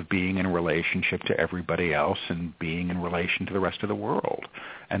of being in relationship to everybody else and being in relation to the rest of the world.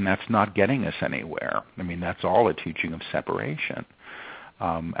 And that's not getting us anywhere. That's all a teaching of separation.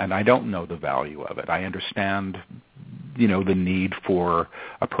 And I don't know the value of it. I understand, the need for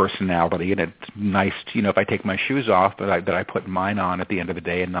a personality, and it's nice, if I take my shoes off, that I put mine on at the end of the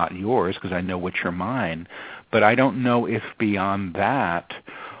day and not yours, because I know which are mine. But I don't know if beyond that,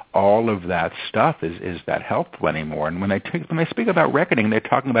 all of that stuff is that helpful anymore. And when they speak about reckoning, they're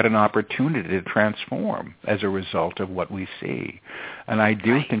talking about an opportunity to transform as a result of what we see. And I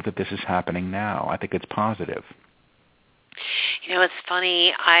do think that this is happening now. I think it's positive. It's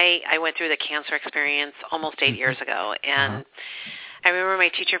funny. I went through the cancer experience almost 8 years ago, and I remember my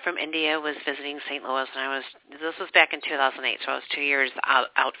teacher from India was visiting St. Louis, and this was back in 2008, so I was 2 years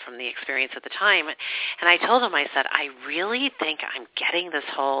out from the experience at the time. And I told him, I said, I really think I'm getting this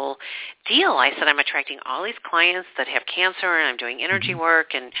whole deal. I said, I'm attracting all these clients that have cancer, and I'm doing energy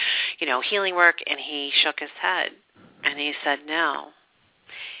work and, healing work. And he shook his head, and he said, no.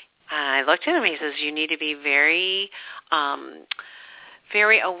 I looked at him, he says, you need to be very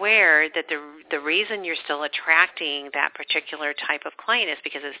very aware that the reason you're still attracting that particular type of client is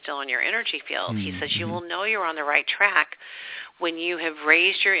because it's still in your energy field. He says you will know you're on the right track when you have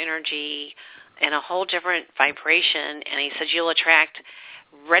raised your energy in a whole different vibration, and he says you'll attract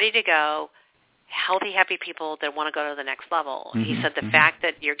ready to go, healthy, happy people that want to go to the next level. He said the fact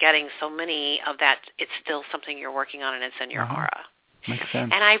that you're getting so many of that, it's still something you're working on, and it's in your aura. Makes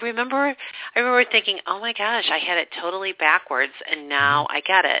sense. And I remember thinking, oh my gosh, I had it totally backwards, and now I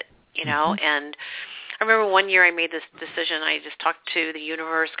get it, And I remember one year I made this decision. I just talked to the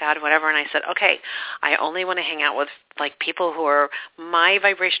universe, God, whatever, and I said, okay, I only want to hang out with people who are my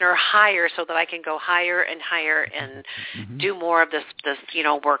vibration or higher, so that I can go higher and higher and do more of this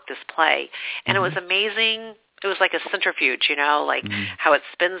work, this play. And it was amazing. it was like a centrifuge, like how it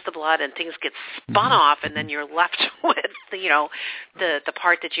spins the blood and things get spun off, and then you're left with, the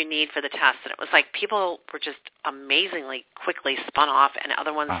part that you need for the test. And it was like people were just amazingly quickly spun off, and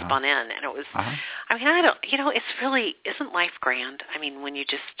other ones spun in. And it was, I mean, I don't, it's really, isn't life grand? I mean, when you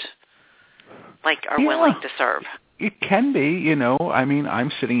just, are willing to serve. It can be, I mean,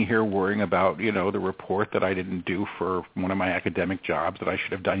 I'm sitting here worrying about, the report that I didn't do for one of my academic jobs that I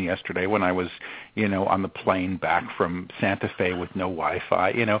should have done yesterday when I was, on the plane back from Santa Fe with no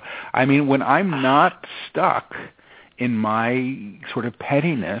Wi-Fi, I mean, when I'm not stuck in my sort of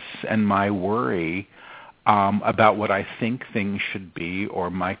pettiness and my worry about what I think things should be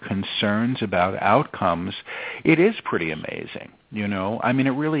or my concerns about outcomes, it is pretty amazing. I mean,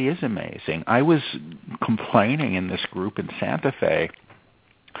 it really is amazing. I was complaining in this group in Santa Fe,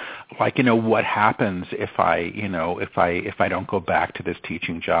 what happens if I don't go back to this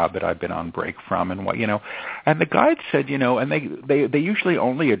teaching job that I've been on break from, and and the guide said, and they usually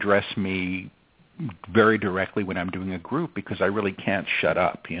only address me very directly when I'm doing a group because I really can't shut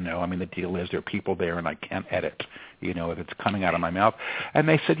up, I mean, the deal is there are people there and I can't edit, if it's coming out of my mouth. And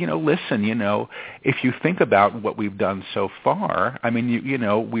they said, listen, if you think about what we've done so far, I mean,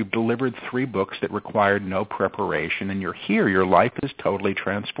 we've delivered 3 books that required no preparation, and you're here. Your life is totally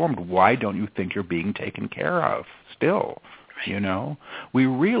transformed. Why don't you think you're being taken care of still? We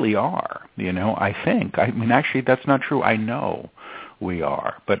really are, I think. I mean, actually, that's not true. I know we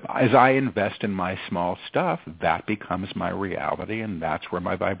are. But as I invest in my small stuff, that becomes my reality, and that's where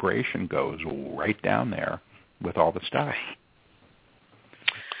my vibration goes, right down there with all the stuff.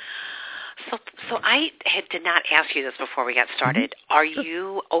 So I did not ask you this before we got started. Are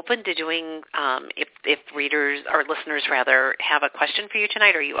you open to doing, if readers or listeners rather have a question for you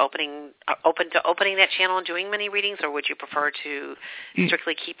tonight? Are you open to opening that channel and doing many readings, or would you prefer to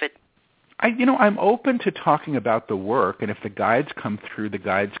strictly keep it? I'm open to talking about the work, and if the guides come through, the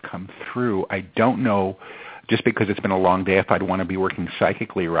guides come through. I don't know, just because it's been a long day, if I'd want to be working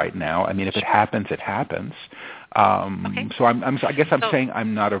psychically right now. I mean, if it happens, it happens. Okay. So I guess I'm saying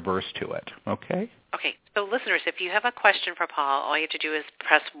I'm not averse to it. Okay. Okay. So listeners, if you have a question for Paul, all you have to do is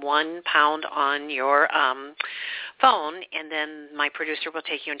press £1 on your phone, and then my producer will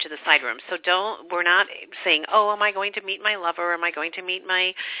take you into the side room. So we're not saying, am I going to meet my lover? Am I going to meet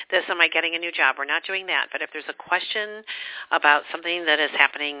this? Am I getting a new job? We're not doing that. But if there's a question about something that is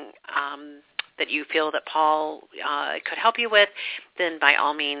happening that you feel that Paul could help you with, then by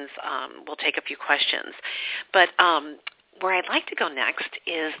all means, we'll take a few questions. But where I'd like to go next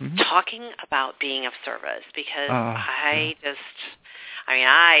is talking about being of service, because to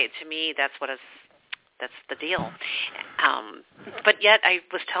me, that's the deal. But yet I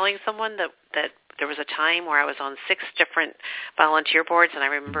was telling someone that there was a time where I was on 6 different volunteer boards, and I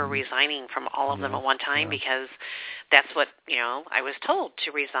remember resigning from all of them at one time because that's what, I was told,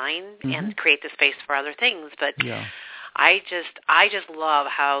 to resign and create the space for other things. But I just love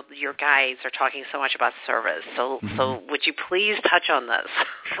how your guides are talking so much about service. So would you please touch on this?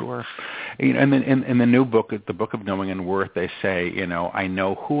 Sure. And in the new book, the Book of Knowing and Worth, they say, I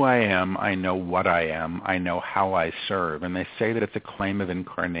know who I am, I know what I am, I know how I serve. And they say that it's a claim of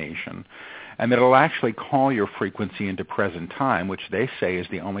incarnation, and that it'll actually call your frequency into present time, which they say is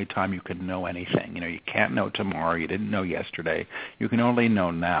the only time you can know anything. You can't know tomorrow. You didn't know yesterday. You can only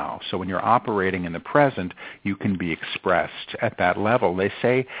know now. So when you're operating in the present, you can be expressed at that level. They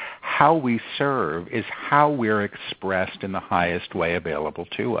say how we serve is how we're expressed in the highest way available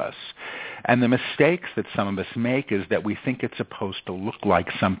to us. And the mistakes that some of us make is that we think it's supposed to look like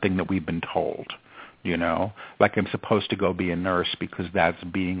something that we've been told. Like I'm supposed to go be a nurse because that's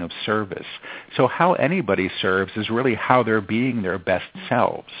being of service. So how anybody serves is really how they're being their best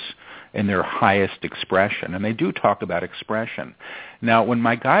selves in their highest expression. And they do talk about expression. Now, when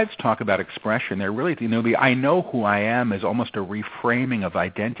my guides talk about expression, they're really, I know who I am is almost a reframing of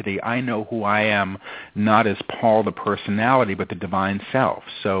identity. I know who I am not as Paul the personality, but the divine self.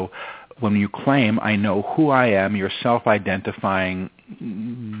 So when you claim, I know who I am, you're self-identifying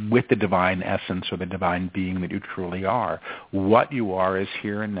with the divine essence or the divine being that you truly are. What you are is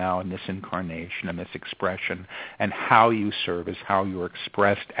here and now in this incarnation and this expression, and how you serve is how you're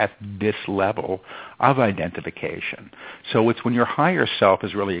expressed at this level of identification. So it's when your higher self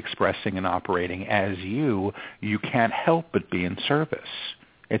is really expressing and operating as you can't help but be in service.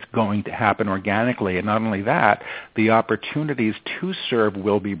 It's going to happen organically. And not only that, the opportunities to serve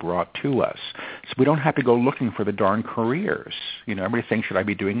will be brought to us. So we don't have to go looking for the darn careers. Everybody thinks, should I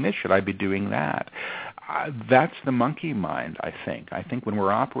be doing this? Should I be doing that? That's the monkey mind, I think. I think when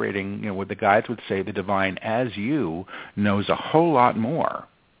we're operating, what the guides would say, the divine as you knows a whole lot more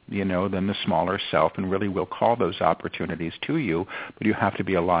than the smaller self, and really will call those opportunities to you, but you have to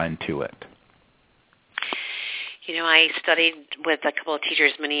be aligned to it. I studied with a couple of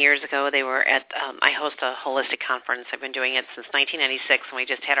teachers many years ago. They were at, I host a holistic conference. I've been doing it since 1996, and we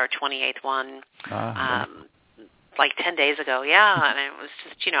just had our 28th one like 10 days ago. Yeah, and it was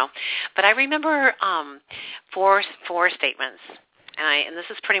just, But I remember four statements. And this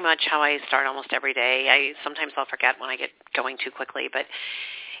is pretty much how I start almost every day. Sometimes I'll forget when I get going too quickly, but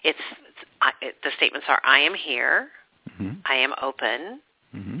the statements are: I am here, mm-hmm. I am open,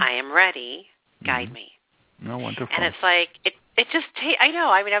 mm-hmm. I am ready, guide mm-hmm. me. Oh, wonderful. And it's like, it just, I know,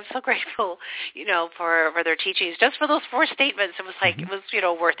 I mean, I'm so grateful, for their teachings. Just for those four statements, it was like, mm-hmm. it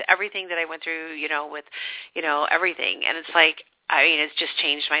was, worth everything that I went through, with, everything. And it's like, it's just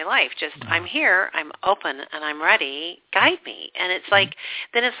changed my life. Just, I'm here, I'm open, and I'm ready, guide me. And it's like,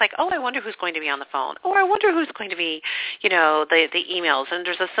 then it's like, I wonder who's going to be on the phone. Oh, I wonder who's going to be, the emails. And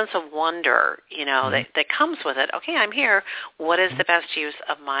there's a sense of wonder, that comes with it. Okay, I'm here. What is the best use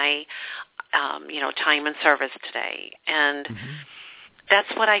of my time and service today? And that's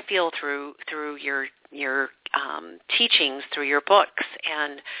what I feel through your teachings, through your books.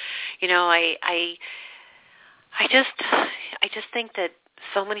 And, I just think that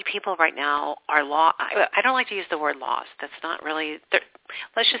so many people right now are lost. I don't like to use the word lost. That's not really,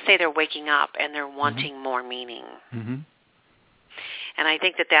 let's just say they're waking up and they're wanting more meaning. Mm-hmm. And I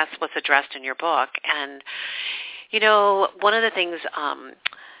think that that's what's addressed in your book. And, one of the things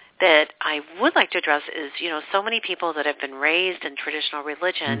that I would like to address is, so many people that have been raised in traditional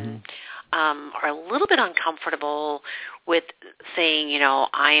religion are a little bit uncomfortable with saying,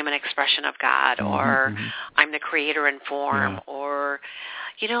 I am an expression of God, or I'm the creator in form, or,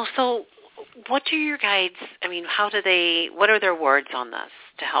 so what do your guides, what are their words on this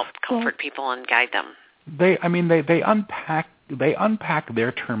to help comfort people and guide them? They unpack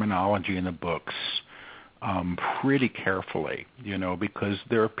their terminology in the books pretty carefully, because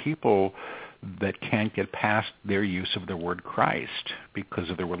there are people that can't get past their use of the word Christ because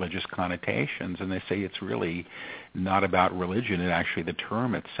of the religious connotations, and they say it's really not about religion. It actually, the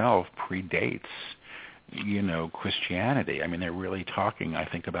term itself predates, Christianity. I mean, they're really talking, I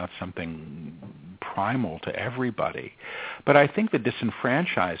think, about something primal to everybody. But I think the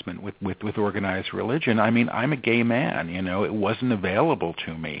disenfranchisement with organized religion, I'm a gay man, it wasn't available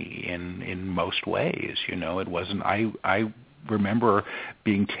to me in most ways, it wasn't, I remember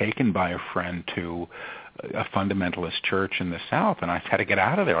being taken by a friend to a fundamentalist church in the South, and I had to get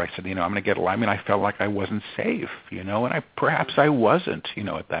out of there. I said, I'm going to get, I felt like I wasn't safe, and perhaps I wasn't,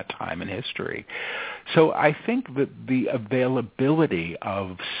 at that time in history. So I think that the availability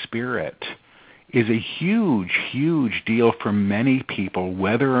of spirit is a huge, huge deal for many people,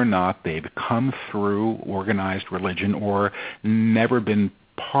 whether or not they've come through organized religion or never been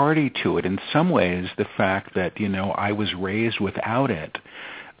party to it. In some ways, the fact that, I was raised without it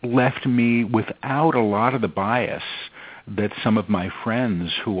left me without a lot of the bias that some of my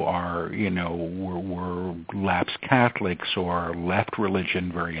friends who are, were lapsed Catholics or left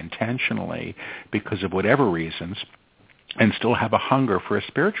religion very intentionally because of whatever reasons, and still have a hunger for a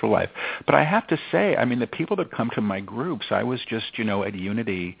spiritual life. But I have to say, the people that come to my groups, I was just, at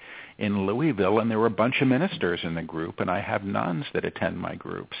Unity in Louisville, and there were a bunch of ministers in the group, and I have nuns that attend my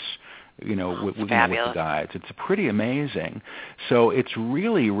groups, with the guides. It's pretty amazing. So it's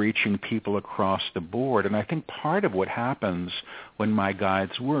really reaching people across the board. And I think part of what happens when my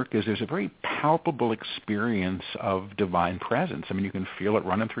guides work is there's a very palpable experience of divine presence. You can feel it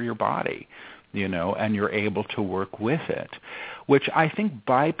running through your body, and you're able to work with it, which I think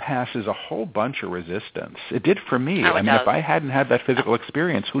bypasses a whole bunch of resistance. It did for me. If I hadn't had that physical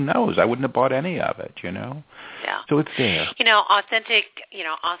experience, who knows? I wouldn't have bought any of it, Yeah. So it's there.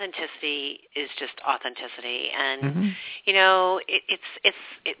 Authenticity is just authenticity, and you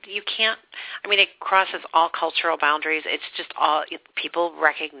can't. It crosses all cultural boundaries. It's just people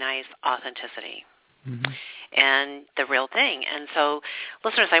recognize authenticity. And the real thing. And so,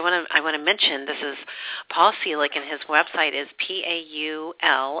 listeners, I want to mention this is Paul Selig, and his website is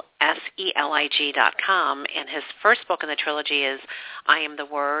PaulSelig.com, and his first book in the trilogy is I Am the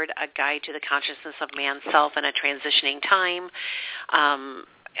Word, A Guide to the Consciousness of Man's Self in a Transitioning Time.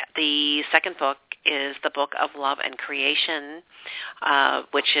 The second book is the Book of Love and Creation,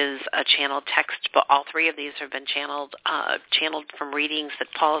 which is a channeled text. But all three of these have been channeled from readings that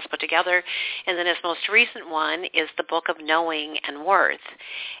Paul has put together. And then his most recent one is the Book of Knowing and Worth.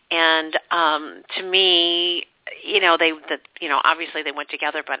 And to me, obviously they went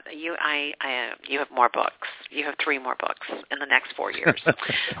together, but you have more books. You have 3 more books in the next 4 years.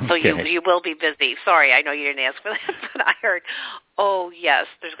 So you will be busy. Sorry, I know you didn't ask for that, but I heard, oh yes,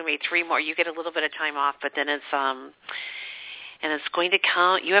 there's going to be 3 more. You get a little bit of time off, but then it's going to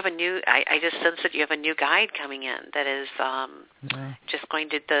count. You have a new. I just sense that you have a new guide coming in that is just going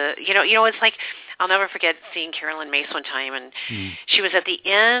to It's like I'll never forget seeing Carolyn Mace one time, and she was at the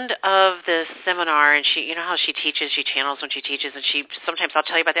end of the seminar, and she, how she teaches, she channels when she teaches, and she sometimes I'll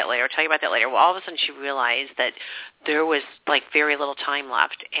tell you about that later. Well, all of a sudden she realized that there was like very little time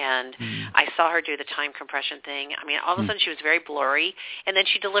left, and I saw her do the time compression thing. I mean, all of a sudden she was very blurry, and then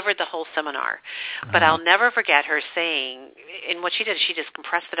she delivered the whole seminar. But I'll never forget her saying, and what she did, she just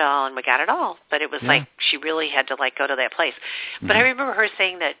compressed it all, and we got it all. But it was like she really had to like go to that place. But I remember her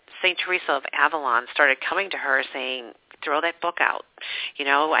saying that St. Teresa of Avalon started coming to her saying, throw that book out.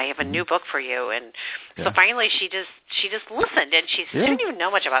 I have a new book for you. And so finally she just listened, and she didn't even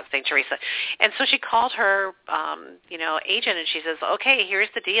know much about St. Teresa. And so she called her, agent, and she says, okay, here's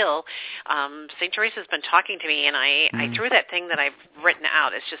the deal. St. Teresa's been talking to me, and I threw that thing that I've written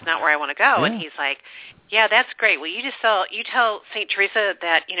out. It's just not where I want to go. And he's like, yeah, that's great. Well, you tell St. Teresa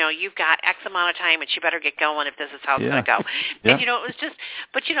that, you've got X amount of time, and she better get going if this is how it's going to go. And, it was just,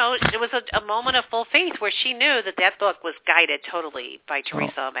 but, it was a moment of full faith where she knew that book was guided totally by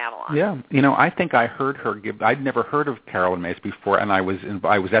Teresa of Avalon. Yeah. I think I heard her give, I'd never heard of Carolyn Mace before, and I was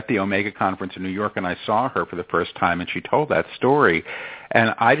at the Omega conference in New York, and I saw her for the first time, and she told that story.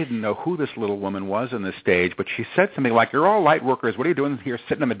 And I didn't know who this little woman was on the stage, but she said something like, you're all light workers. What are you doing here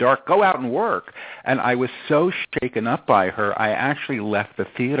sitting in the dark? Go out and work. And I was so shaken up by her, I actually left the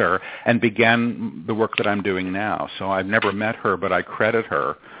theater and began the work that I'm doing now. So I've never met her, but I credit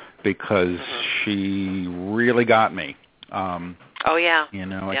her because she really got me.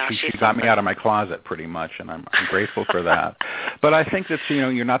 She got me out of my closet pretty much, and I'm grateful for that. But I think that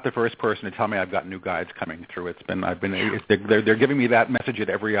you're not the first person to tell me I've got new guides coming through. They're giving me that message at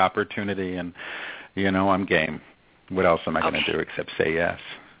every opportunity, and I'm game. What else am I going to do except say yes?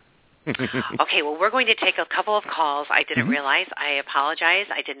 Okay, well, we're going to take a couple of calls. I didn't realize. I apologize.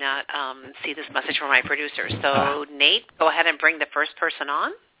 I did not see this message from my producer. So, Nate, go ahead and bring the first person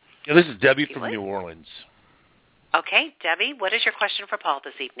on. Yeah, this is Debbie from New Orleans. Okay, Debbie, what is your question for Paul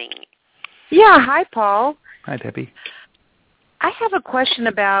this evening? Yeah, hi, Paul. Hi, Debbie. I have a question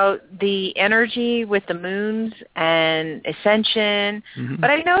about the energy with the moons and ascension, but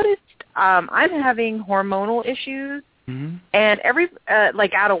I noticed I'm having hormonal issues and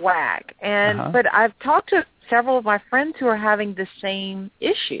out of whack. And but I've talked to several of my friends who are having the same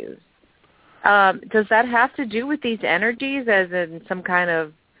issues. Does that have to do with these energies, as in some kind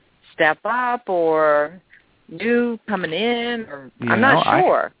of step up or new coming in, or I'm not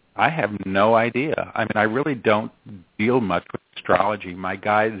sure. I have no idea. I mean, I really don't deal much with astrology. My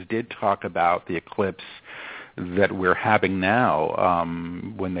guides did talk about the eclipse that we're having now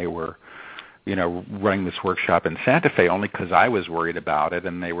when they were, running this workshop in Santa Fe, only because I was worried about it,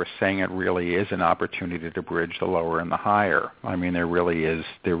 and they were saying it really is an opportunity to bridge the lower and the higher. I mean, there really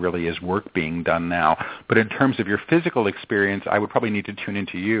is work being done now. But in terms of your physical experience, I would probably need to tune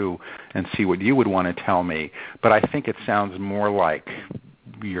into you and see what you would want to tell me. But I think it sounds more like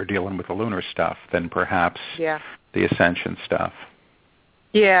you're dealing with the lunar stuff than perhaps the ascension stuff.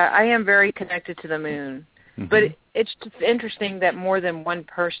 Yeah, I am very connected to the moon. But it's just interesting that more than one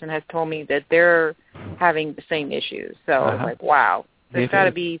person has told me that they're having the same issues. So it's like, wow, there's got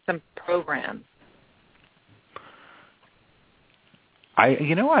to be some programs.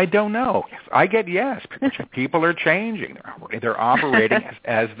 I don't know. I get yes. People are changing. They're operating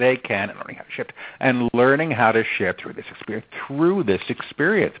as they can and learning how to shift and learning how to shift through this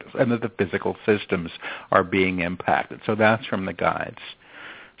experience, and that the physical systems are being impacted. So that's from the guides.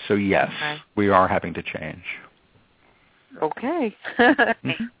 So yes, we are having to change. Okay. All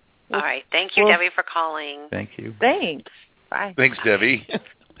right. Thank you, Debbie, for calling. Thank you. Thanks. Bye. Thanks, Debbie.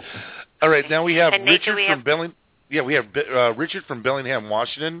 All right. Now we have Richard from Bellingham. Yeah, we have Richard from Bellingham,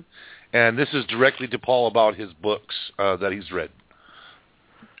 Washington, and this is directly to Paul about his books that he's read.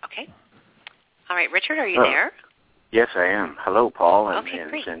 Okay. All right, Richard, are you there? Yes, I am. Hello, Paul and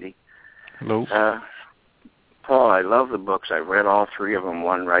Cynde. Hello. Paul, I love the books. I read all 3 of them,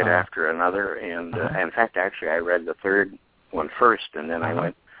 one right after another, and in fact, actually, I read the third one first, and then I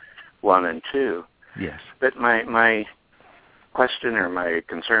went 1 and 2. Yes. But my question or my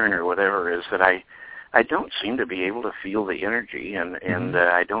concern or whatever is that I don't seem to be able to feel the energy, and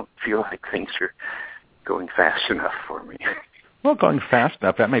I don't feel like things are going fast enough for me. Well, going fast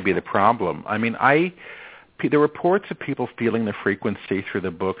enough, that may be the problem. I mean, the reports of people feeling the frequency through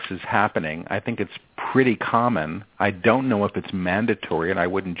the books is happening. I think it's pretty common. I don't know if it's mandatory, and I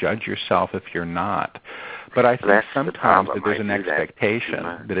wouldn't judge yourself if you're not. But I think sometimes that there's an expectation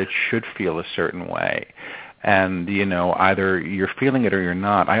that it should feel a certain way. And, either you're feeling it or you're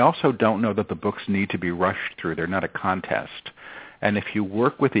not. I also don't know that the books need to be rushed through. They're not a contest. And if you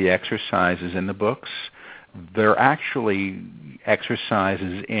work with the exercises in the books, they're actually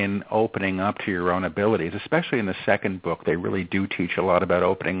exercises in opening up to your own abilities, especially in the second book. They really do teach a lot about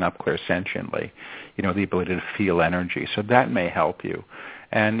opening up clairsentiently, the ability to feel energy. So that may help you.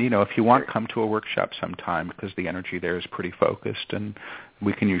 And, if you want, come to a workshop sometime because the energy there is pretty focused, and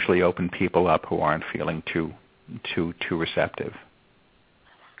we can usually open people up who aren't feeling too receptive.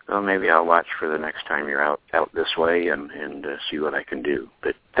 Well, maybe I'll watch for the next time you're out this way and see what I can do.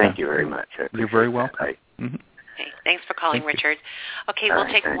 But thank you very much. You're very welcome. Okay, thanks for calling, Richard. Okay,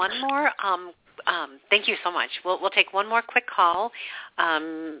 we'll take one more. Thank you so much. We'll take one more quick call.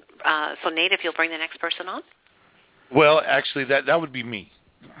 So, Nate, if you'll bring the next person on. Well, actually, that would be me.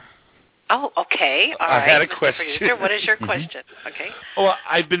 Oh, okay. All right. I had a Mr. question. Producer, what is your question? Okay. Well,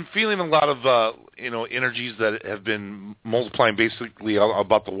 I've been feeling a lot of energies that have been multiplying basically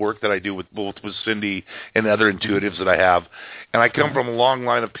about the work that I do with Cynde and other intuitives that I have, and I come from a long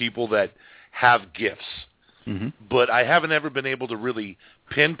line of people that have gifts, but I haven't ever been able to really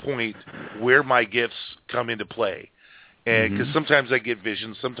pinpoint where my gifts come into play, and because sometimes I get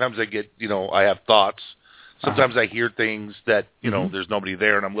visions, sometimes I get I have thoughts. Sometimes I hear things that, there's nobody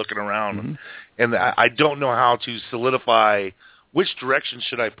there, and I'm looking around, and I don't know how to solidify which direction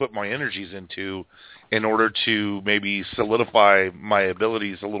should I put my energies into in order to maybe solidify my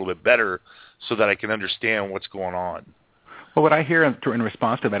abilities a little bit better so that I can understand what's going on. Well, what I hear in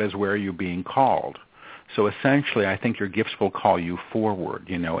response to that is, where are you being called? So essentially, I think your gifts will call you forward,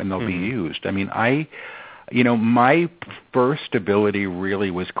 and they'll be used. I mean, my first ability really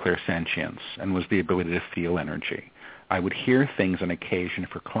was clairsentience and was the ability to feel energy. I would hear things on occasion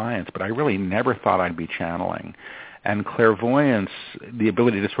for clients, but I really never thought I'd be channeling. And clairvoyance, the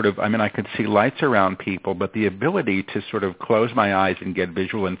ability to I could see lights around people, but the ability to sort of close my eyes and get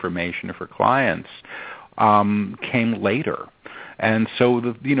visual information for clients came later. And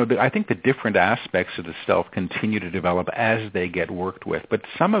so, I think the different aspects of the self continue to develop as they get worked with. But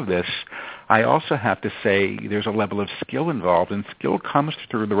some of this, I also have to say, there's a level of skill involved, and skill comes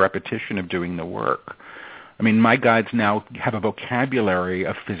through the repetition of doing the work. I mean, my guides now have a vocabulary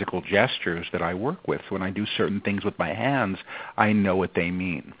of physical gestures that I work with. So when I do certain things with my hands, I know what they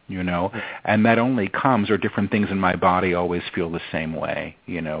mean, and that only comes, or different things in my body always feel the same way,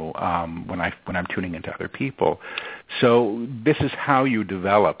 when I'm tuning into other people. So this is how you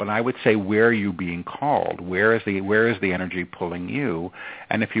develop, and I would say, where are you being called? Where is the energy pulling you?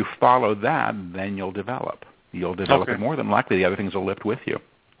 And if you follow that, then you'll develop. You'll develop it more than likely. The other things will lift with you.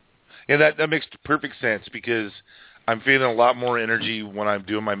 Yeah, that makes perfect sense, because I'm feeling a lot more energy when I'm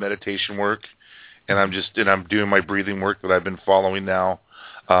doing my meditation work, and I'm doing my breathing work that I've been following now.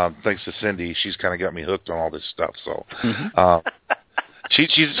 Thanks to Cynde, she's kind of got me hooked on all this stuff. So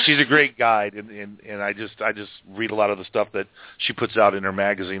she's a great guide, and I just read a lot of the stuff that she puts out in her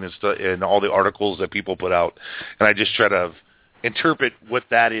magazine and stuff, and all the articles that people put out, and I just try to interpret what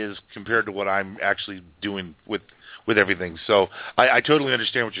that is compared to what I'm actually doing with everything. So I totally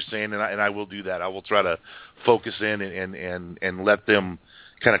understand what you're saying, and I will do that. I will try to focus in and let them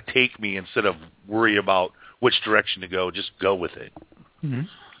kind of take me instead of worry about which direction to go. Just go with it.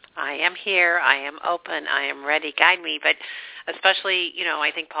 I am here. I am open. I am ready. Guide me. But especially,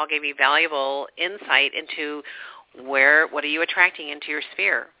 I think Paul gave me valuable insight into what are you attracting into your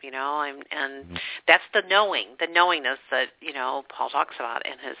sphere, and that's the knowingness that, Paul talks about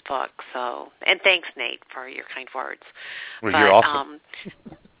in his book. So, and thanks, Nate, for your kind words. Well, you're awesome.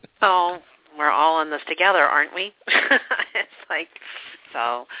 We're all in this together, aren't we? It's like,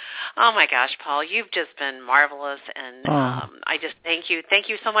 so, oh my gosh, Paul, you've just been marvelous, and I just thank you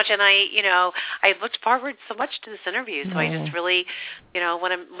so much. And I looked forward so much to this interview, so I just really,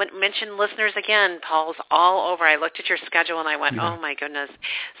 want to mention listeners again. Paul's all over. I looked at your schedule and I went, oh my goodness.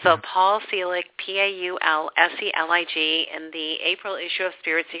 So Paul Selig, PaulSelig, in the April issue of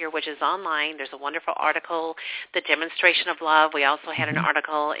Spirit Seeker, which is online. There's a wonderful article, The Demonstration of Love. We also had an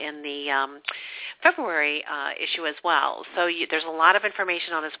article in the February issue as well. So there's a lot of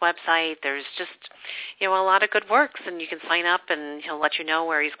information on his website. There's just, a lot of good works, and you can sign up, and he'll let you know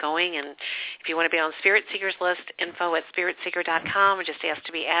where he's going. And if you want to be on Spirit Seeker's list, info@spiritseeker.com, and just ask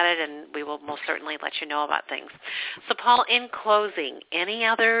to be added, and we will most certainly let you know about things. So, Paul, in closing, any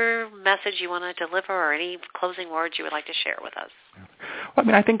other message you want to deliver or any closing words you would like to share with us? Well, I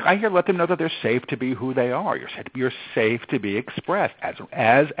mean, I think I hear let them know that they're safe to be who they are. You're safe to be expressed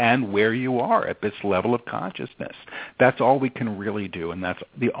as and where you are at this level of consciousness. That's all we can really do, and that's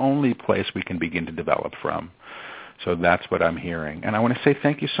the only place we can begin to develop from. So that's what I'm hearing. And I want to say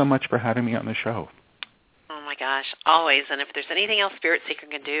thank you so much for having me on the show. Oh, my gosh, always. And if there's anything else Spirit Seeker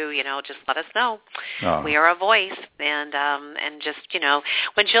can do, just let us know. Oh. We are a voice. And just,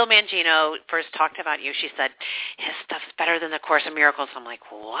 when Jill Mangino first talked about you, she said, his stuff's better than the Course in Miracles. I'm like,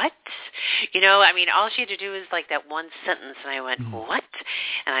 what? All she had to do is like that one sentence. And I went, what?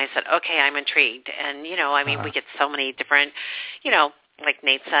 And I said, okay, I'm intrigued. And, we get so many different, like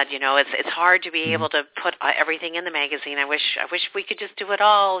Nate said, it's hard to be able to put everything in the magazine. I wish we could just do it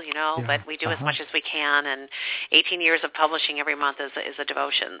all, but we do as much as we can. And 18 years of publishing every month is a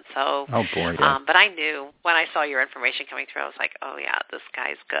devotion. So, oh boy, yeah. But I knew when I saw your information coming through, I was like, oh yeah, this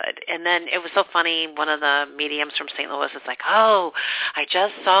guy's good. And then it was so funny. One of the mediums from St. Louis is like, oh, I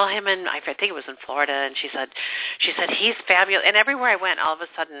just saw him I think it was in Florida, and she said he's fabulous. And everywhere I went, all of a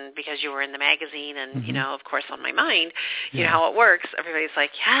sudden, because you were in the magazine, and of course on my mind, you know how it works. Everybody's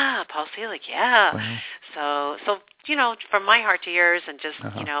like, yeah, Paul Selig, yeah. Wow. So from my heart to yours, and just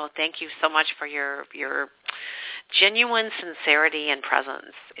thank you so much for your genuine sincerity and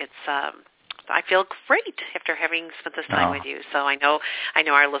presence. It's I feel great after having spent this time with you. So I know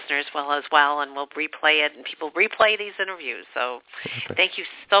our listeners will as well, and we'll replay it, and people replay these interviews. So thank you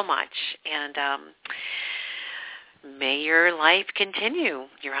so much, and may your life continue.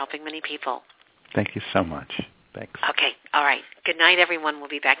 You're helping many people. Thank you so much. Thanks. Okay. All right. Good night, everyone. We'll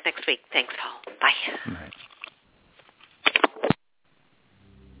be back next week. Thanks, Paul. Bye. Good night.